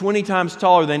 20 times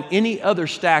taller than any other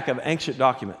stack of ancient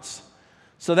documents.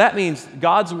 So that means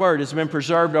God's Word has been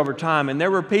preserved over time. And there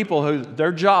were people who,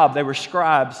 they were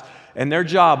scribes, and their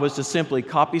job was to simply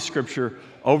copy Scripture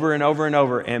over and over and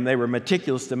over. And they were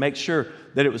meticulous to make sure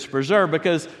that it was preserved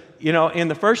because, in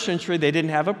the first century, they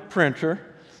didn't have a printer.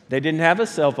 They didn't have a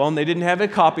cell phone. They didn't have a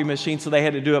copy machine, so they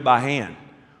had to do it by hand.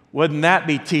 Wouldn't that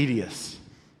be tedious?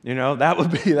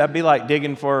 That'd be like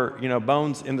digging for,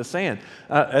 bones in the sand.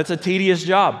 It's a tedious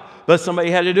job, but somebody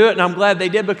had to do it, and I'm glad they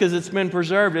did because it's been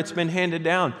preserved. It's been handed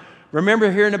down.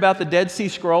 Remember hearing about the Dead Sea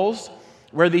Scrolls,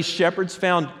 where these shepherds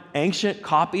found ancient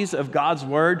copies of God's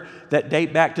Word that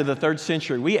date back to the 3rd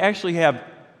century. We actually have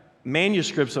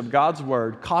manuscripts of God's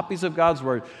Word, copies of God's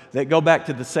Word that go back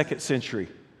to the 2nd century.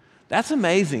 That's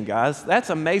amazing, guys.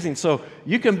 That's amazing. So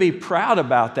you can be proud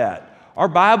about that. Our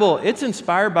Bible, it's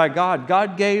inspired by God.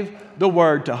 God gave the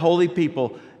Word to holy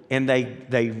people, and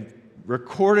they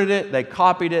recorded it, they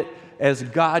copied it as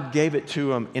God gave it to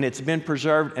them, and it's been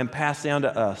preserved and passed down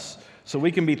to us. So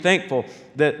we can be thankful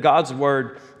that God's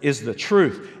Word is the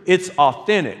truth. It's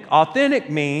authentic. Authentic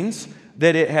means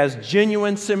that it has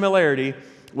genuine similarity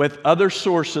with other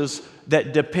sources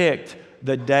that depict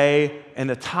the day and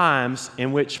the times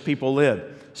in which people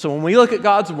live. So when we look at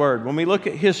God's Word, when we look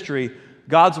at history,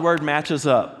 God's Word matches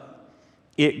up.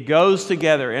 It goes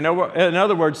together. In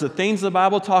other words, the things the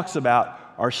Bible talks about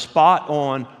are spot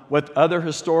on with other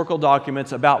historical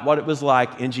documents about what it was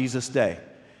like in Jesus' day.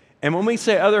 And when we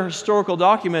say other historical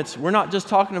documents, we're not just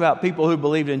talking about people who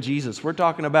believed in Jesus. We're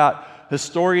talking about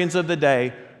historians of the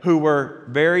day who were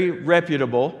very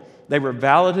reputable. They were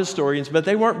valid historians, but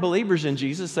they weren't believers in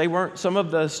Jesus. Some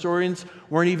of the historians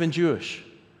weren't even Jewish.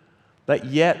 But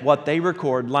yet what they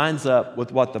record lines up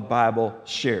with what the Bible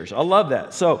shares. I love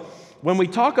that. So when we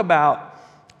talk about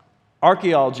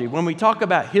archaeology, when we talk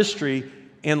about history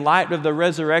in light of the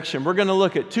resurrection, we're going to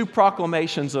look at 2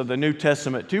 proclamations of the New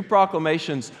Testament, 2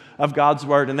 proclamations of God's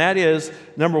Word. And that is,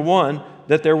 number 1,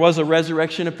 that there was a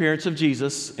resurrection appearance of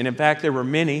Jesus. And in fact, there were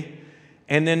many.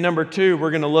 And then number 2,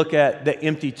 we're going to look at the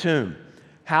empty tomb.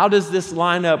 How does this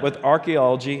line up with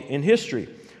archaeology and history?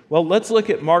 Well, let's look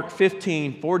at Mark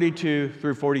 15, 42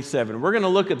 through 47. We're going to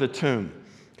look at the tomb.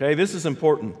 Okay, this is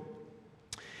important.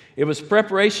 It was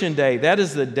preparation day. That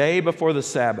is the day before the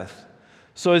Sabbath.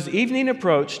 So as evening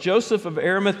approached, Joseph of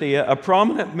Arimathea, a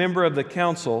prominent member of the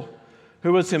council,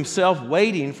 who was himself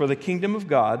waiting for the kingdom of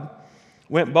God,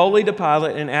 went boldly to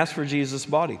Pilate and asked for Jesus'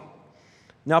 body.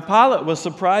 Now Pilate was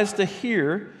surprised to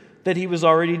hear that he was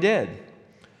already dead.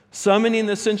 Summoning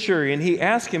the centurion, he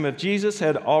asked him if Jesus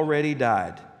had already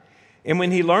died. And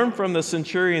when he learned from the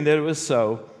centurion that it was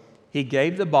so, he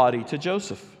gave the body to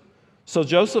Joseph. So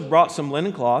Joseph brought some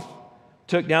linen cloth,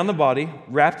 took down the body,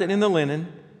 wrapped it in the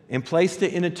linen, and placed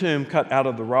it in a tomb cut out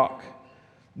of the rock.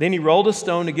 Then he rolled a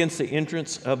stone against the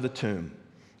entrance of the tomb.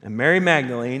 And Mary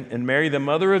Magdalene and Mary, the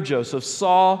mother of Joseph,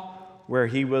 saw where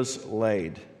he was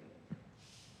laid.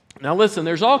 Now listen,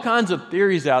 there's all kinds of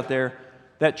theories out there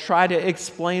that try to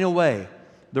explain away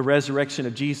the resurrection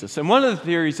of Jesus. And one of the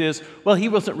theories is, well, he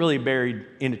wasn't really buried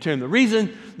in a tomb. The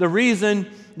reason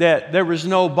that there was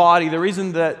no body, the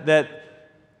reason that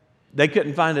they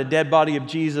couldn't find a dead body of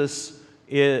Jesus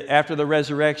after the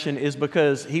resurrection is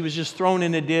because he was just thrown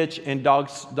in a ditch and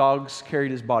dogs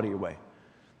carried his body away.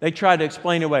 They tried to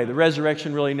explain away the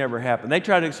resurrection really never happened. They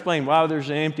tried to explain why there's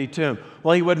an empty tomb.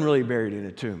 Well, he wasn't really buried in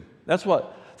a tomb. That's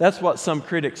what some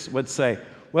critics would say.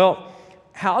 Well,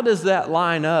 how does that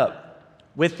line up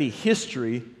with the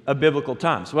history of biblical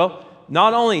times? Well,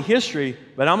 not only history,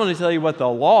 but I'm going to tell you what the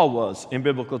law was in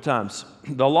biblical times.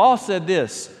 The law said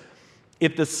this: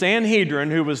 if the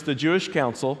Sanhedrin, who was the Jewish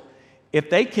council, if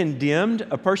they condemned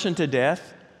a person to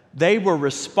death, they were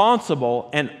responsible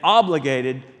and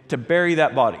obligated to bury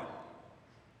that body.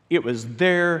 It was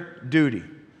their duty.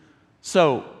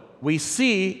 So we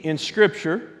see in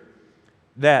Scripture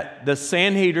that the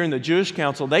Sanhedrin, the Jewish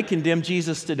council, they condemned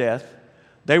Jesus to death.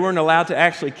 They weren't allowed to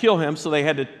actually kill him, so they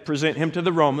had to present him to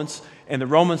the Romans, and the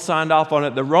Romans signed off on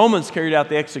it. The Romans carried out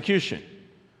the execution.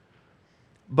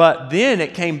 But then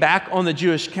it came back on the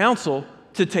Jewish council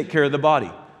to take care of the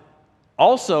body.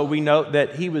 Also, we note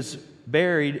that he was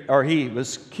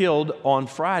killed on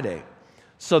Friday.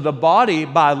 So the body,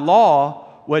 by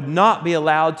law, would not be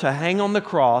allowed to hang on the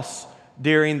cross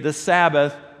during the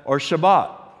Sabbath or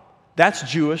Shabbat. That's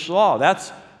Jewish law.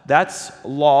 That's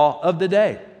law of the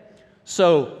day.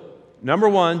 So, number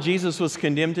one, Jesus was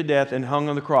condemned to death and hung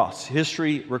on the cross.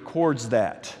 History records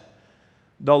that.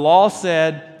 The law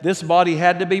said this body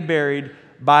had to be buried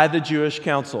by the Jewish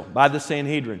council, by the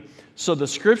Sanhedrin. So the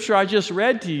scripture I just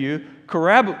read to you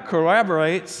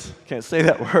corroborates, can't say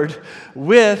that word,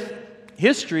 with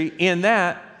history in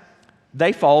that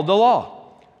they followed the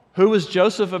law. Who was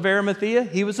Joseph of Arimathea?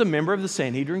 He was a member of the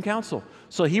Sanhedrin council.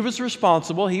 So he was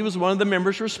responsible. He was one of the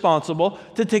members responsible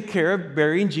to take care of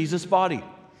burying Jesus' body.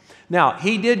 Now,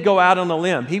 he did go out on a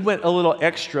limb. He went a little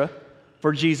extra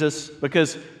for Jesus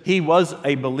because he was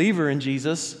a believer in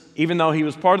Jesus. Even though he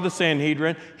was part of the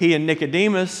Sanhedrin, he and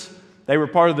Nicodemus, they were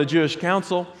part of the Jewish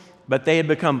council, but they had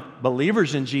become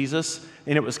believers in Jesus,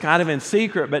 and it was kind of in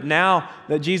secret. But now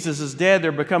that Jesus is dead,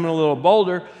 they're becoming a little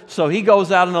bolder. So he goes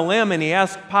out on a limb and he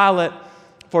asks Pilate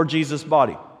for Jesus'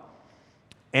 body.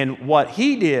 And what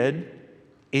he did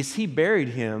is he buried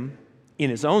him in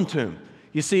his own tomb.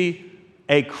 You see,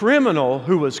 a criminal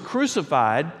who was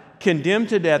crucified, condemned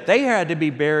to death, they had to be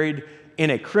buried in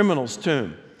a criminal's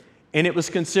tomb. And it was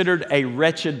considered a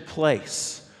wretched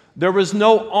place. There was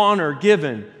no honor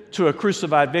given to a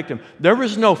crucified victim. There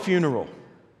was no funeral.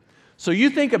 So you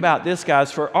think about this, guys.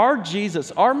 For our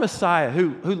Jesus, our Messiah,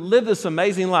 who lived this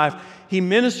amazing life, he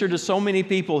ministered to so many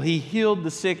people. He healed the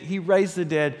sick. He raised the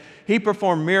dead. He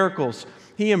performed miracles.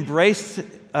 He embraced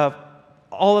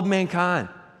all of mankind.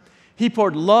 He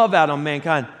poured love out on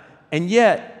mankind. And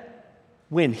yet,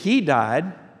 when he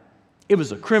died, it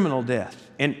was a criminal death.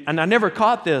 And I never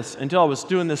caught this until I was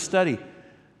doing this study.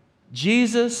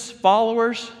 Jesus'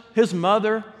 followers, his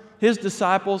mother, his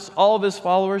disciples, all of his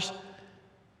followers,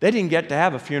 they didn't get to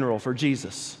have a funeral for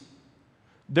Jesus.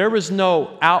 There was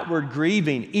no outward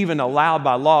grieving even allowed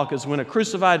by law, because when a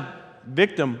crucified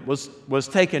victim was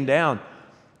taken down,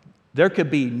 there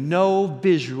could be no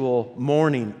visual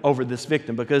mourning over this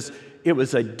victim because it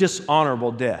was a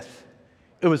dishonorable death.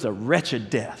 It was a wretched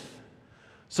death.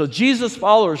 So Jesus'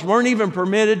 followers weren't even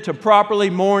permitted to properly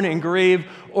mourn and grieve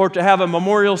or to have a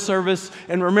memorial service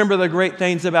and remember the great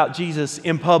things about Jesus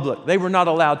in public. They were not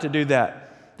allowed to do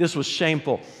that. This was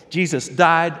shameful. Jesus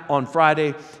died on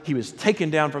Friday. He was taken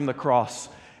down from the cross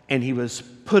and he was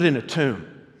put in a tomb.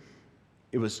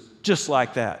 It was just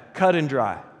like that, cut and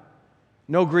dry.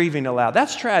 No grieving allowed.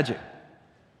 That's tragic.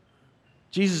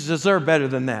 Jesus deserved better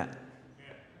than that.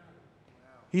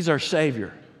 He's our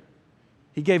Savior.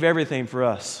 He gave everything for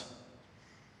us.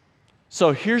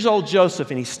 So here's old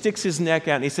Joseph, and he sticks his neck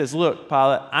out and he says, look,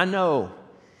 Pilate, I know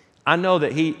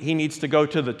that he needs to go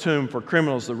to the tomb for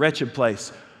criminals, the wretched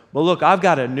place. But look, I've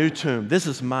got a new tomb. This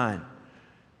is mine.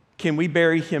 Can we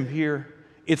bury him here?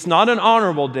 It's not an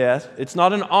honorable death. It's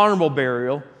not an honorable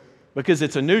burial. because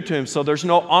it's a new tomb, so there's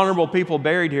no honorable people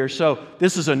buried here, so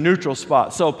this is a neutral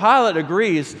spot. So Pilate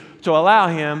agrees to allow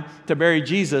him to bury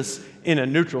Jesus in a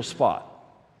neutral spot.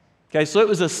 Okay, so it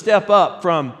was a step up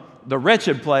from the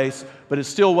wretched place, but it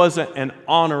still wasn't an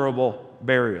honorable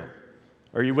burial.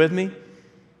 Are you with me?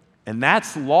 And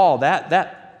that's law.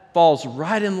 That falls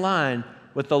right in line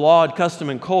with the law and custom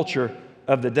and culture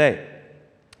of the day.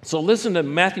 So listen to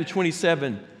Matthew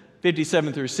 27,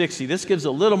 57 through 60. This gives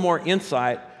a little more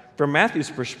insight from Matthew's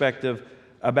perspective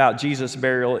about Jesus'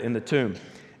 burial in the tomb.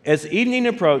 As evening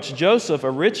approached, Joseph,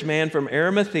 a rich man from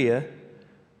Arimathea,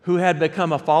 who had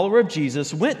become a follower of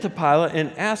Jesus, went to Pilate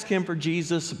and asked him for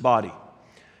Jesus' body.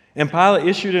 And Pilate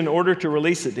issued an order to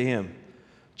release it to him.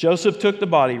 Joseph took the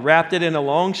body, wrapped it in a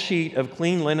long sheet of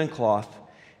clean linen cloth.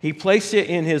 He placed it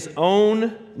in his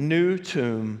own new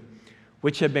tomb,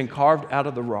 which had been carved out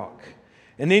of the rock.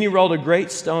 And then he rolled a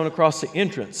great stone across the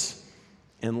entrance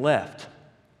and left.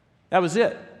 That was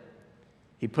it.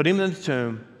 He put him in the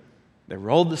tomb. They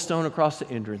rolled the stone across the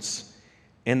entrance,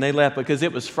 and they left because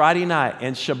it was Friday night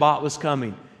and Shabbat was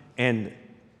coming, and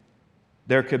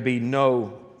there could be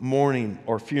no mourning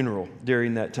or funeral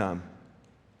during that time.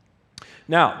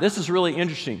 Now, this is really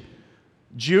interesting.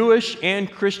 Jewish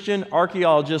and Christian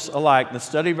archaeologists alike, the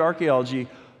study of archaeology,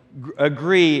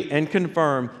 agree and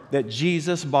confirm that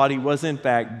Jesus' body was in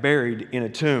fact buried in a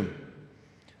tomb.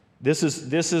 This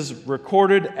is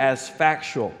recorded as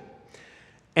factual.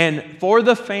 And for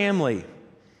the family,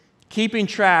 keeping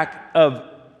track of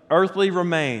earthly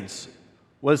remains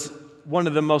was one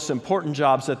of the most important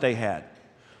jobs that they had.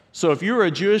 So if you were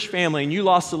a Jewish family and you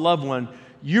lost a loved one,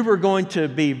 you were going to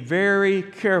be very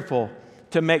careful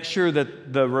to make sure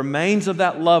that the remains of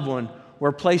that loved one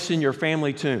were placed in your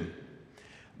family tomb.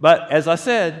 But as I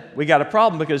said, we got a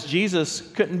problem because Jesus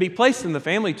couldn't be placed in the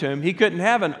family tomb. He couldn't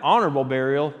have an honorable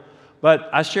burial. But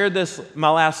I shared this in my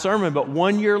last sermon, but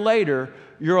 1 year later,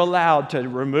 you're allowed to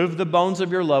remove the bones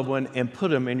of your loved one and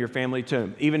put them in your family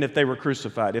tomb, even if they were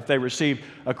crucified, if they received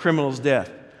a criminal's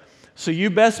death. So you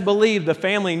best believe the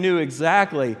family knew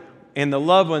exactly, and the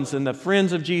loved ones and the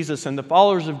friends of Jesus and the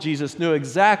followers of Jesus knew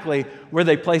exactly where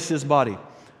they placed his body.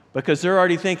 Because they're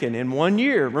already thinking, in 1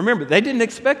 year, remember, they didn't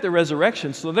expect the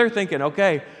resurrection, so they're thinking,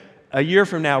 okay, a year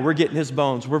from now, we're getting his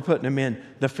bones, we're putting him in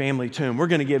the family tomb. We're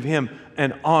going to give him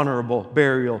an honorable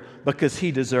burial because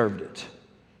he deserved it.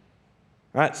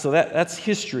 All right, so that's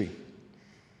history.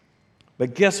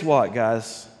 But guess what,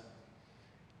 guys?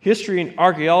 History and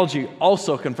archaeology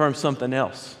also confirm something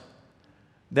else.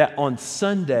 That on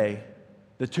Sunday,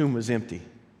 the tomb was empty.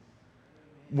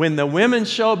 When the women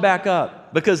showed back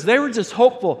up, because they were just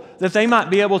hopeful that they might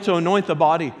be able to anoint the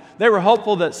body. They were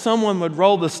hopeful that someone would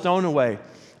roll the stone away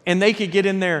and they could get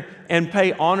in there and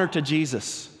pay honor to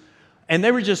Jesus. And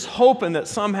they were just hoping that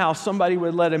somehow somebody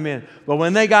would let him in. But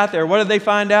when they got there, what did they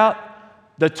find out?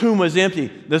 The tomb was empty.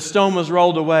 The stone was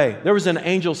rolled away. There was an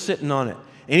angel sitting on it.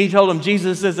 And he told them,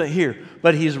 Jesus isn't here,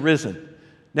 but he's risen.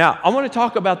 Now, I want to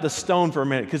talk about the stone for a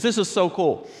minute because this is so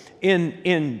cool.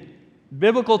 In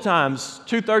biblical times,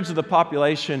 2/3 of the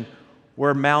population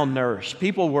were malnourished.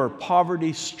 People were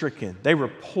poverty-stricken. They were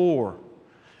poor.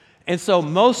 And so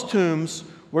most tombs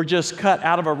were just cut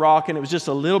out of a rock, and it was just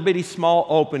a little bitty small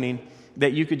opening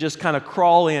that you could just kind of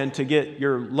crawl in to get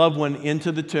your loved one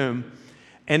into the tomb.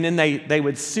 And then they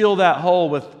would seal that hole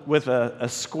with a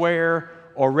square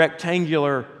or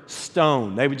rectangular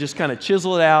stone. They would just kind of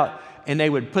chisel it out, and they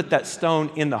would put that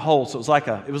stone in the hole. So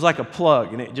it was like a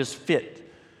plug, and it just fit.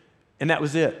 And that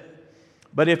was it.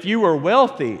 But if you were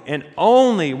wealthy, and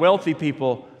only wealthy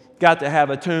people got to have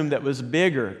a tomb that was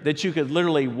bigger, that you could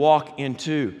literally walk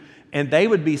into, and they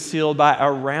would be sealed by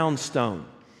a round stone.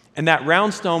 And that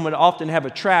round stone would often have a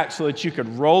track so that you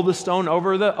could roll the stone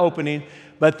over the opening,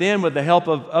 but then with the help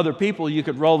of other people, you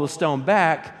could roll the stone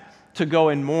back to go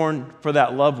and mourn for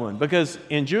that loved one. Because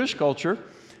in Jewish culture,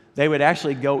 they would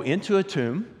actually go into a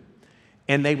tomb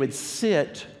and they would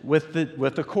sit with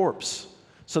the corpse.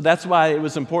 So that's why it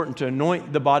was important to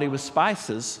anoint the body with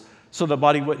spices so the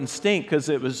body wouldn't stink, because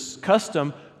it was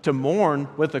custom to mourn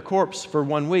with the corpse for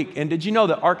 1 week. And did you know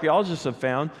that archaeologists have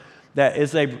found that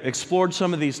as they've explored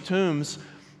some of these tombs,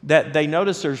 that they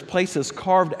notice there's places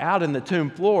carved out in the tomb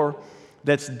floor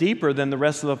that's deeper than the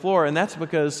rest of the floor? And that's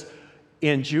because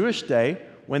in Jewish day,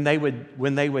 when they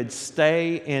would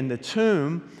stay in the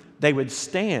tomb, they would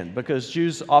stand, because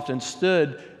Jews often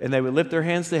stood and they would lift their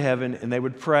hands to heaven and they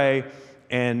would pray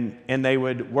and they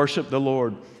would worship the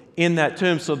Lord in that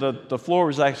tomb. So the floor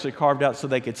was actually carved out so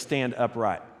they could stand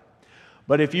upright.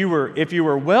 But if you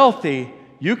were wealthy,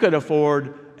 you could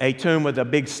afford a tomb with a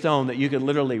big stone that you could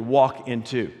literally walk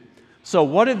into. So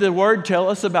what did the word tell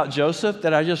us about Joseph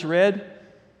that I just read?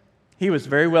 He was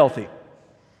very wealthy.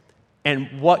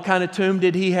 And what kind of tomb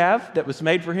did he have that was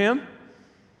made for him?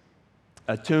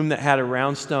 A tomb that had a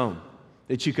round stone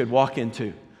that you could walk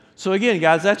into. So again,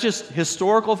 guys, that's just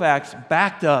historical facts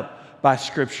backed up by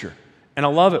Scripture. And I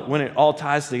love it when it all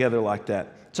ties together like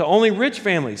that. So only rich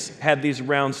families had these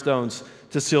round stones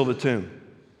to seal the tomb.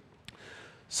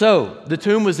 So the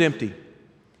tomb was empty.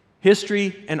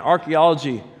 History and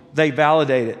archaeology, they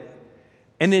validate it.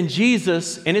 And then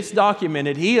Jesus, and it's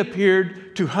documented, he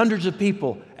appeared to hundreds of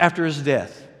people after his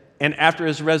death and after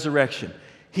his resurrection.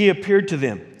 He appeared to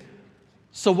them.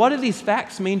 So what do these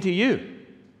facts mean to you?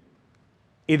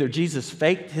 Either Jesus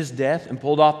faked his death and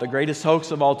pulled off the greatest hoax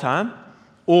of all time,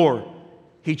 or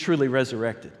he truly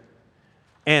resurrected.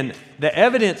 And the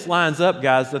evidence lines up,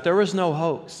 guys, that there was no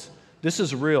hoax. This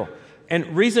is real.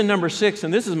 And reason number 6,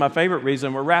 and this is my favorite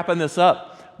reason, we're wrapping this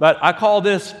up, but I call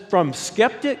this from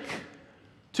skeptic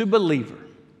to believer.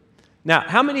 Now,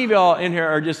 how many of y'all in here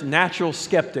are just natural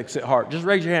skeptics at heart? Just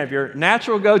raise your hand if your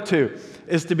natural go-to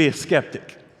is to be a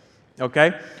skeptic.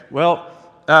 Okay? Well,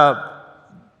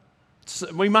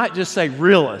 so we might just say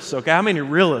realists. Okay? How many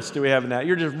realists do we have in that?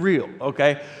 You're just real.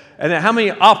 Okay? And then how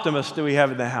many optimists do we have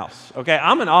in the house? Okay?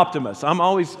 I'm an optimist. I'm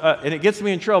always, and it gets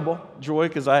me in trouble, Joy,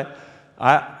 because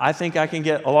I think I can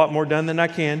get a lot more done than I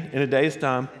can in a day's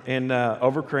time and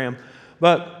overcram.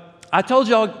 But I told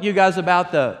you guys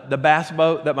about the bass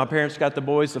boat that my parents got the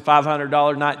boys, the $500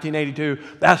 1982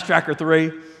 Bass Tracker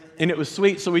 3, and it was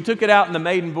sweet. So we took it out in the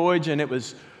maiden voyage, and it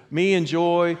was me and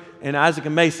Joy and Isaac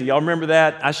and Macy. Y'all remember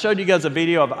that? I showed you guys a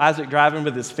video of Isaac driving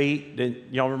with his feet. Did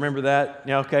y'all remember that?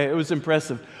 Yeah, okay, it was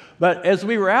impressive. But as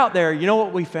we were out there, you know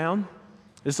what we found?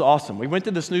 This is awesome. We went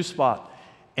to this new spot,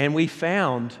 and we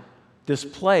found this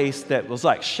place that was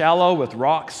like shallow with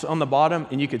rocks on the bottom,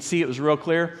 and you could see it was real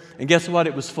clear. And guess what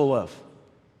it was full of?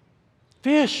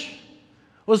 Fish.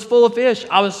 It was full of fish.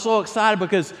 I was so excited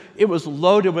because it was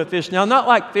loaded with fish. Now, not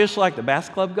like fish like the Bass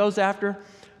Club goes after,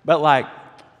 but like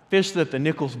fish that the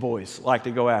Nichols boys like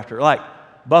to go after, like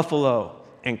buffalo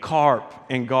and carp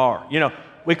and gar. You know,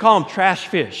 we call them trash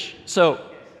fish. So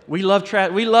we love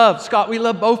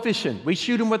bow fishing. We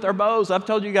shoot them with our bows. I've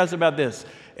told you guys about this.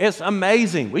 It's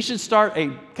amazing. We should start a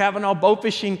Cavanaugh bow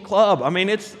fishing club. I mean,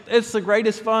 it's the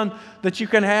greatest fun that you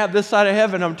can have this side of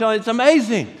heaven. I'm telling you, it's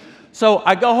amazing. So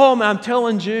I go home and I'm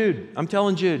telling Jude,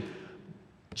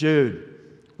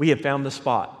 we have found the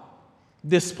spot.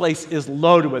 This place is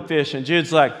loaded with fish. And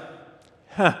Jude's like,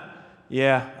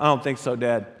 yeah, I don't think so,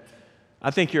 Dad.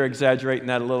 I think you're exaggerating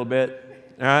that a little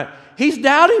bit. All right? He's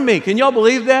doubting me. Can y'all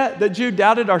believe that Jude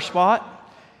doubted our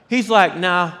spot? He's like,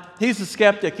 nah. He's a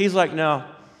skeptic. He's like, no.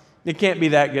 It can't be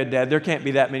that good, Dad. There can't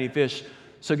be that many fish.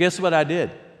 So guess what I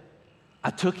did? I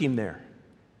took him there.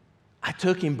 I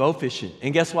took him bow fishing.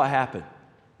 And guess what happened?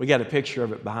 We got a picture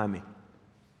of it behind me.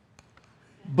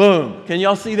 Boom. Can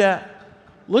y'all see that?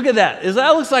 Look at that.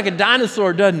 That looks like a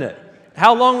dinosaur, doesn't it?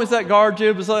 How long was that gar,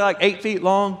 Jude? Was it like 8 feet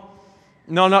long?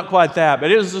 No, not quite that.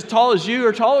 But it was as tall as you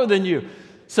or taller than you.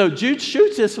 So Jude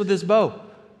shoots this with his bow.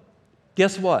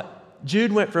 Guess what?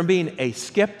 Jude went from being a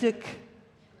skeptic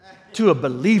to a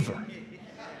believer.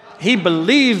 He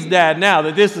believes, Dad, now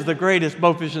that this is the greatest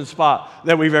bow fishing spot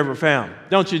that we've ever found.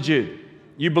 Don't you, Jude?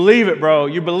 You believe it, bro.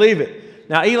 You believe it.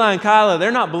 Now, Eli and Kyla,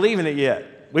 they're not believing it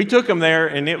yet. We took them there,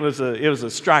 and it was a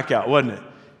strikeout, wasn't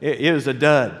it? It was a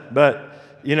dud. But,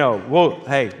 you know,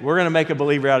 we're going to make a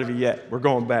believer out of you yet. We're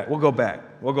going back. We'll go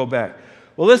back.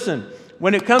 Well, listen,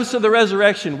 when it comes to the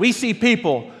resurrection, we see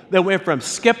people that went from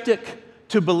skeptic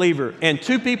to believer. And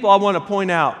 2 people I want to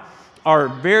point out are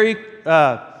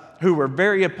who were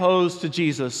very opposed to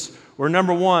Jesus were,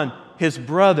 number 1, his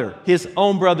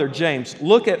own brother James.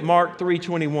 Look at Mark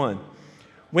 3:21.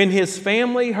 When his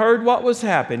family heard what was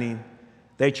happening,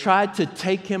 they tried to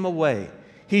take him away.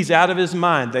 He's out of his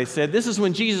mind, they said. This is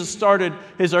when Jesus started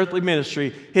his earthly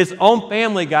ministry. His own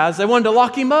family, guys, they wanted to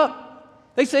lock him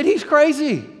up. They said he's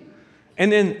crazy.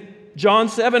 And then John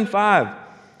 7:5,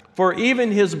 for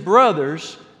even his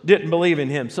brothers didn't believe in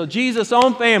him. So Jesus'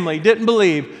 own family didn't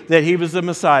believe that he was the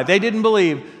Messiah. They didn't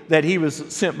believe that he was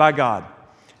sent by God.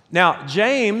 Now,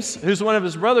 James, who's one of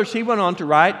his brothers, he went on to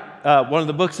write one of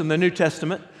the books in the New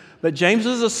Testament. But James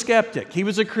was a skeptic. He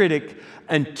was a critic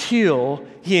until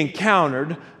he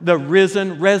encountered the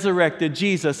risen, resurrected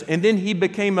Jesus. And then he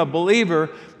became a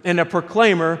believer and a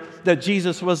proclaimer that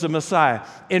Jesus was the Messiah.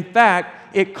 In fact,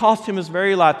 it cost him his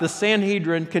very life. The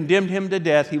Sanhedrin condemned him to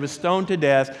death. He was stoned to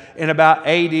death in about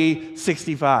AD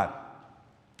 65.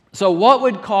 So what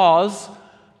would cause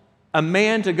a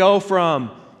man to go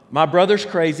from, my brother's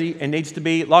crazy and needs to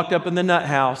be locked up in the nut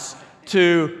house,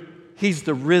 to he's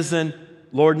the risen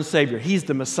Lord and Savior. He's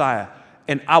the Messiah,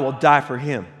 and I will die for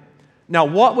him. Now,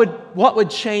 what would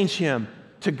change him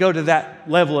to go to that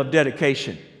level of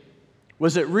dedication?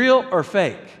 Was it real or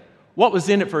fake? What was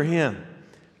in it for him?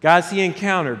 Guys, he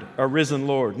encountered a risen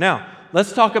Lord. Now,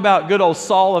 let's talk about good old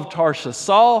Saul of Tarsus.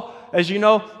 Saul, as you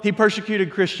know, he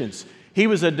persecuted Christians. He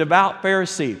was a devout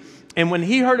Pharisee. And when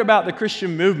he heard about the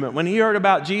Christian movement, when he heard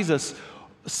about Jesus,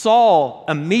 Saul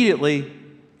immediately,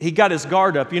 he got his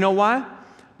guard up. You know why?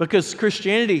 Because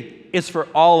Christianity is for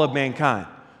all of mankind,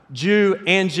 Jew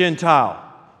and Gentile,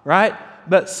 right?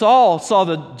 But Saul saw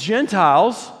the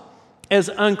Gentiles as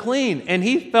unclean, and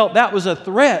he felt that was a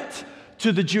threat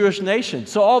to the Jewish nation.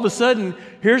 So all of a sudden,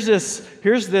 here's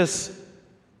this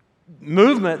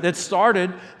movement that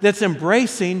started that's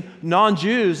embracing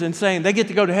non-Jews and saying they get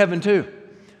to go to heaven too.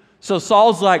 So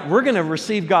Saul's like, we're going to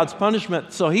receive God's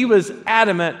punishment. So he was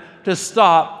adamant to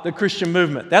stop the Christian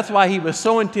movement. That's why he was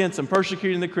so intense in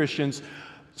persecuting the Christians.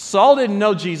 Saul didn't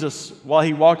know Jesus while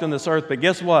he walked on this earth, but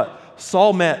guess what?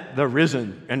 Saul met the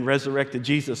risen and resurrected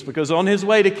Jesus, because on his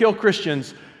way to kill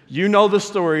Christians, you know the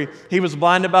story. He was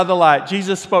blinded by the light.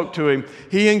 Jesus spoke to him.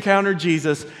 He encountered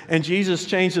Jesus, and Jesus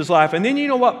changed his life. And then you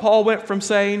know what Paul went from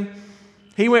saying?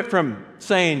 He went from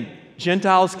saying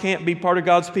Gentiles can't be part of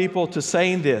God's people to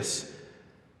saying this: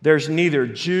 there's neither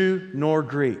Jew nor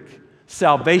Greek.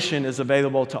 Salvation is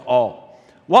available to all.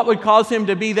 What would cause him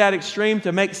to be that extreme,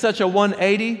 to make such a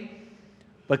 180?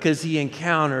 Because he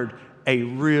encountered a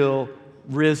real,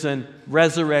 risen,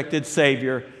 resurrected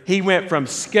Savior. He went from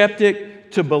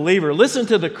skeptic to believer. Listen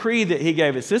to the creed that he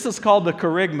gave us. This is called the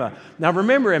Kerygma. Now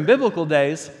remember, in biblical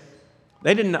days,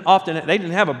 they didn't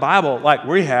have a Bible like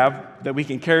we have that we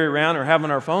can carry around or have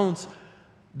on our phones.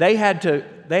 They had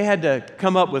to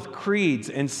come up with creeds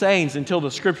and sayings until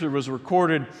the Scripture was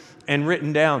recorded and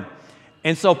written down.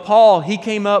 And so Paul, he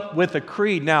came up with a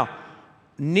creed. Now,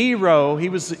 Nero, he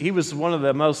was one of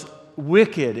the most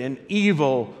wicked and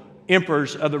evil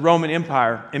emperors of the Roman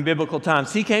Empire in biblical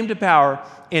times. He came to power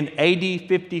in AD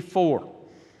 54. All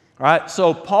right,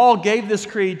 so Paul gave this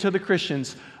creed to the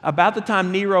Christians about the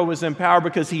time Nero was in power,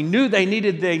 because he knew they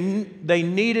needed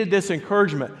this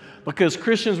encouragement, because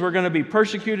Christians were going to be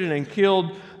persecuted and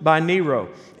killed by Nero.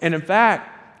 And in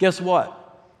fact, guess what?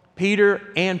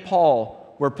 Peter and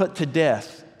Paul were put to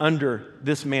death under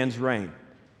this man's reign.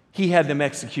 He had them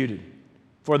executed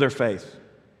for their faith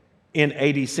in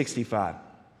AD 65.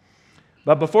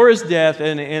 But before his death,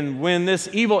 and when this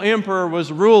evil emperor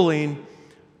was ruling,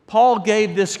 Paul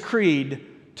gave this creed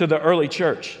to the early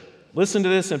church. Listen to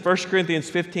this in 1 Corinthians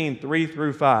 15, 3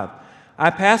 through 5. I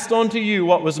passed on to you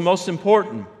what was most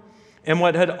important and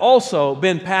what had also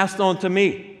been passed on to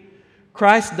me.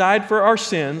 Christ died for our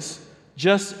sins,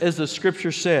 just as the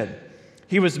Scripture said.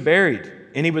 He was buried,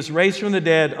 and he was raised from the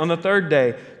dead on the third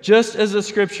day, just as the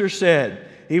Scripture said.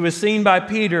 He was seen by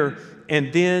Peter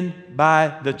and then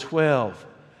by the 12.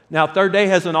 Now, Third Day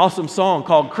has an awesome song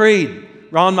called Creed.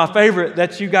 Ron, my favorite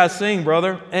that you guys sing,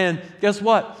 brother. And guess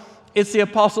what? It's the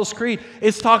Apostles' Creed.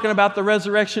 It's talking about the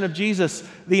resurrection of Jesus.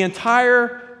 The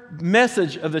entire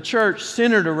message of the church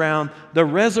centered around the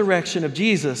resurrection of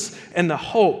Jesus and the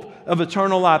hope of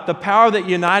eternal life. The power that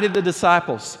united the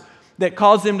disciples, that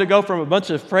caused them to go from a bunch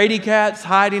of fraidy cats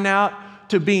hiding out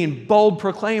to being bold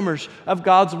proclaimers of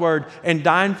God's word and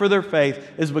dying for their faith,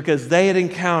 is because they had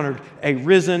encountered a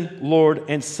risen Lord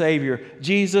and Savior.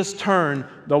 Jesus turned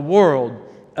the world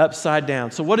upside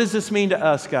down. So what does this mean to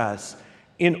us, guys?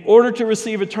 In order to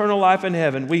receive eternal life in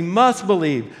heaven, we must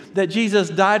believe that Jesus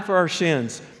died for our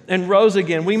sins and rose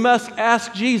again. We must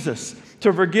ask Jesus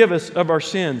to forgive us of our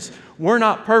sins. We're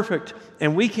not perfect,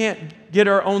 and we can't get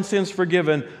our own sins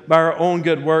forgiven by our own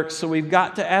good works, so we've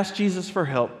got to ask Jesus for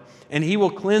help, and He will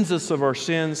cleanse us of our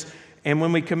sins. And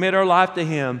when we commit our life to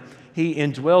Him, He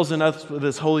indwells in us with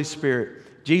His Holy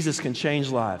Spirit. Jesus can change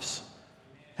lives.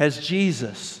 Has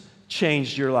Jesus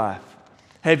changed your life?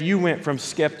 Have you went from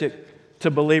skeptic to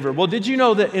believer? Well, did you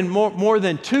know that in more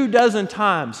than 24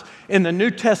 times in the New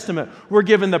Testament, we're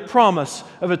given the promise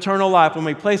of eternal life when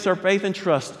we place our faith and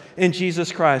trust in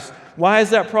Jesus Christ? Why is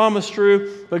that promise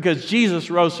true? Because Jesus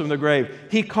rose from the grave.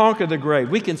 He conquered the grave.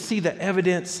 We can see the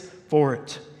evidence for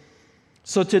it.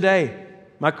 So today,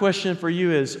 my question for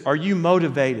you is, are you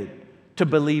motivated to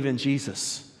believe in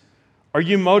Jesus? Are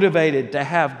you motivated to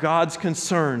have God's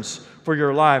concerns for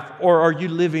your life, or are you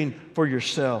living for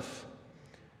yourself?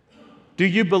 Do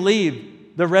you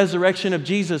believe the resurrection of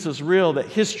Jesus is real, that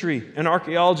history and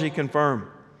archaeology confirm?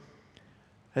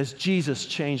 Has Jesus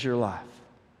changed your life?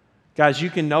 Guys, you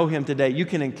can know Him today. You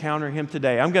can encounter Him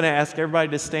today. I'm going to ask everybody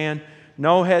to stand.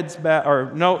 No heads bowed,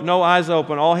 or no eyes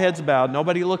open, all heads bowed,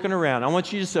 nobody looking around. I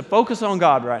want you just to focus on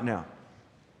God right now.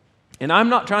 And I'm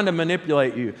not trying to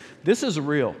manipulate you. This is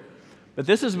real. But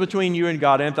this is between you and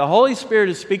God. And if the Holy Spirit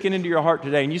is speaking into your heart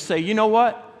today and you say, you know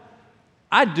what?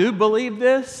 I do believe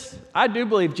this. I do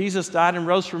believe Jesus died and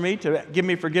rose for me to give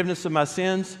me forgiveness of my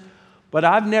sins. But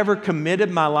I've never committed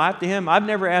my life to Him. I've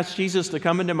never asked Jesus to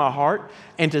come into my heart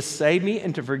and to save me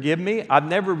and to forgive me. I've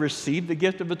never received the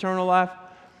gift of eternal life.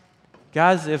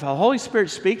 Guys, if the Holy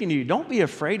Spirit's speaking to you, don't be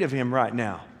afraid of Him right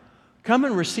now. Come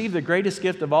and receive the greatest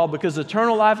gift of all, because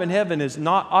eternal life in heaven is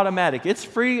not automatic. It's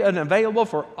free and available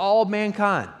for all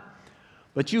mankind.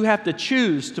 But you have to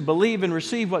choose to believe and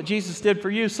receive what Jesus did for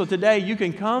you. So today you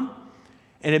can come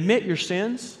and admit your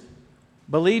sins,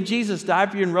 believe Jesus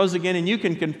died for you and rose again, and you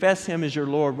can confess Him as your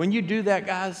Lord. When you do that,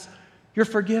 guys, you're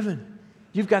forgiven.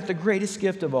 You've got the greatest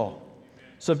gift of all.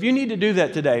 So if you need to do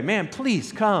that today, man,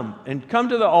 please come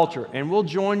to the altar, and we'll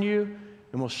join you,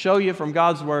 and we'll show you from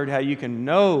God's Word how you can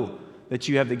know that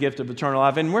you have the gift of eternal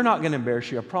life. And we're not going to embarrass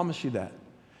you, I promise you that.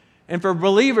 And for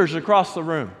believers across the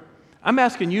room, I'm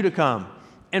asking you to come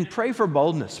and pray for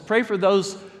boldness. Pray for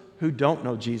those who don't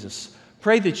know Jesus.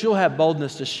 Pray that you'll have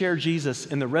boldness to share Jesus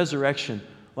in the resurrection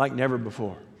like never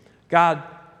before. God,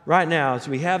 right now, as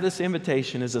we have this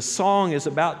invitation, as a song is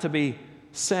about to be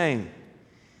sang,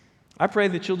 I pray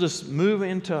that you'll just move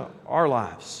into our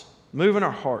lives, move in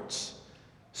our hearts.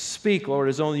 Speak, Lord,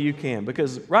 as only you can,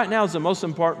 because right now is the most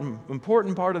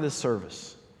important part of this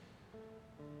service.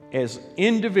 As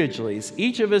individually, as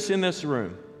each of us in this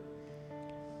room,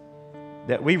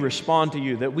 that we respond to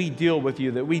you, that we deal with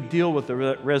you, that we deal with the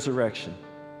resurrection.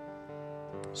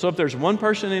 So if there's one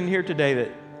person in here today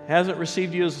that hasn't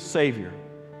received you as a Savior,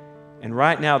 and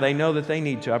right now they know that they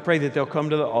need to, I pray that they'll come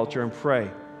to the altar and pray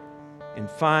and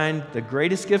find the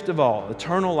greatest gift of all,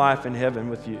 eternal life in heaven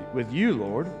with you,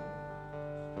 Lord.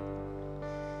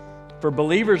 For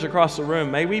believers across the room,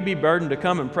 may we be burdened to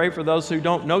come and pray for those who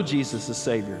don't know Jesus as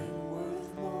Savior.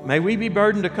 May we be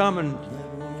burdened to come and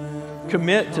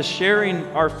commit to sharing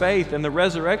our faith in the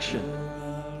resurrection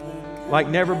like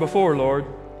never before, Lord.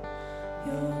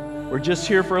 We're just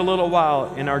here for a little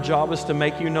while, and our job is to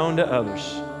make you known to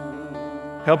others.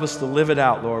 Help us to live it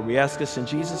out, Lord. We ask this in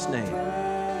Jesus' name.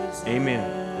 Amen.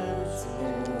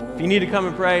 If you need to come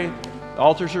and pray, the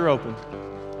altars are open.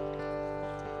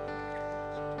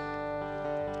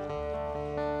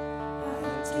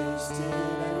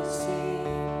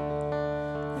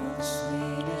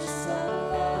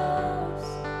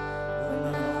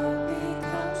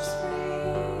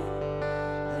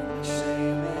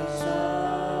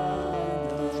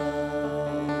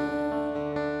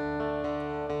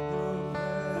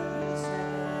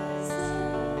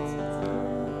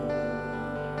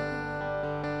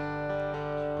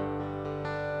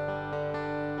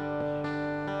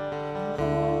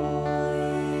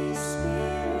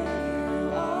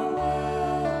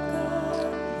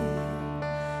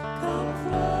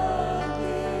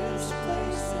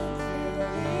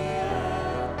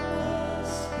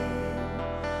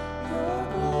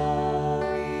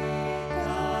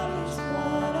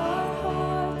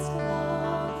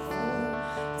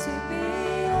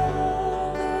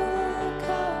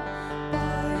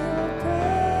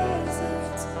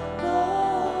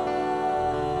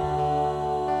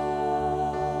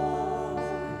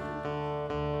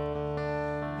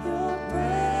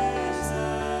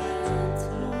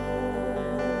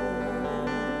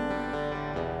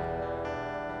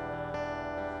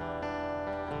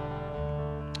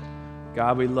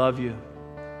 God, we love you.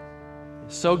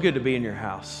 It's so good to be in your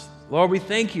house. Lord, we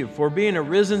thank you for being a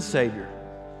risen Savior.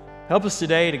 Help us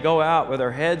today to go out with our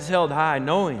heads held high,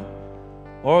 knowing,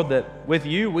 Lord, that with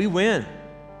you we win.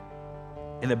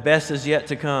 And the best is yet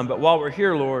to come. But while we're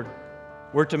here, Lord,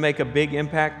 we're to make a big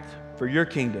impact for your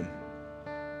kingdom.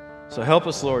 So help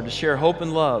us, Lord, to share hope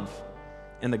and love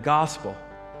in the gospel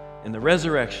and the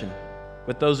resurrection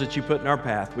with those that you put in our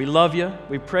path. We love you.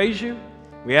 We praise you.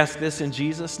 We ask this in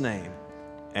Jesus' name.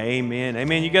 Amen.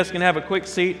 Amen. You guys can have a quick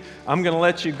seat. I'm going to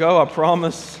let you go. I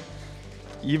promise.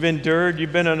 You've endured.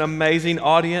 You've been an amazing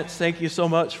audience. Thank you so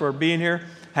much for being here,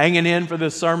 hanging in for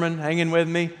this sermon, hanging with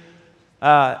me.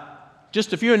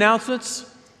 Just a few announcements.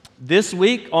 This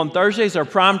week on Thursdays are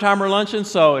prime timer luncheon.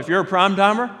 So if you're a prime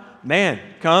timer, man,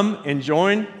 come and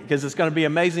join because it's going to be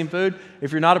amazing food.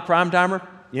 If you're not a prime timer,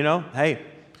 hey,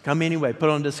 come anyway. Put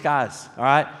on disguise. All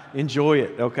right. Enjoy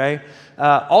it. Okay.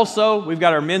 Also, we've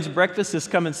got our men's breakfast this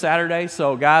coming Saturday.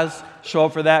 So guys, show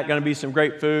up for that. Going to be some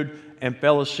great food and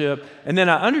fellowship. And then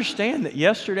I understand that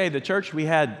yesterday the church, we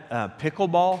had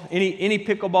pickleball. Any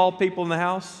pickleball people in the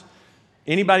house?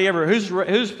 Anybody ever?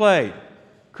 Who's played?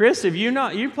 Chris, have you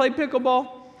played pickleball?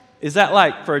 Is that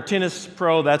like for a tennis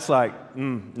pro? That's like,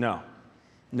 no.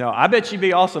 I bet you'd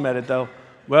be awesome at it though.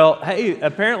 Well, hey,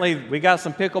 apparently we got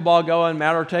some pickleball going.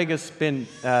 Matt Ortega's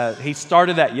he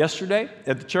started that yesterday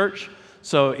at the church.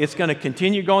 So it's going to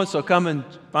continue going. So come and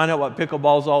find out what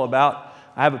pickleball is all about.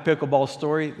 I have a pickleball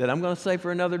story that I'm going to save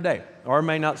for another day, or I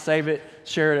may not save it,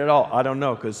 share it at all. I don't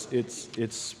know, because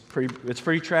it's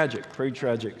pretty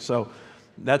tragic. So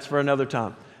that's for another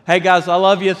time. Hey guys, I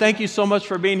love you. Thank you so much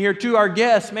for being here. To our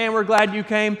guests, man, we're glad you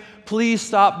came. Please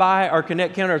stop by our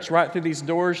Connect counter. It's right through these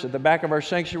doors at the back of our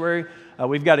sanctuary.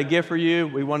 We've got a gift for you.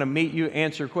 We want to meet you,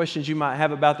 answer questions you might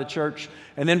have about the church.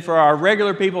 And then for our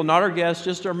regular people, not our guests,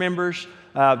 just our members,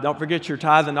 don't forget your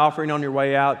tithe and offering on your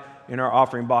way out in our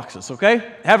offering boxes,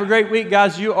 okay? Have a great week,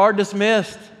 guys. You are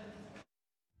dismissed.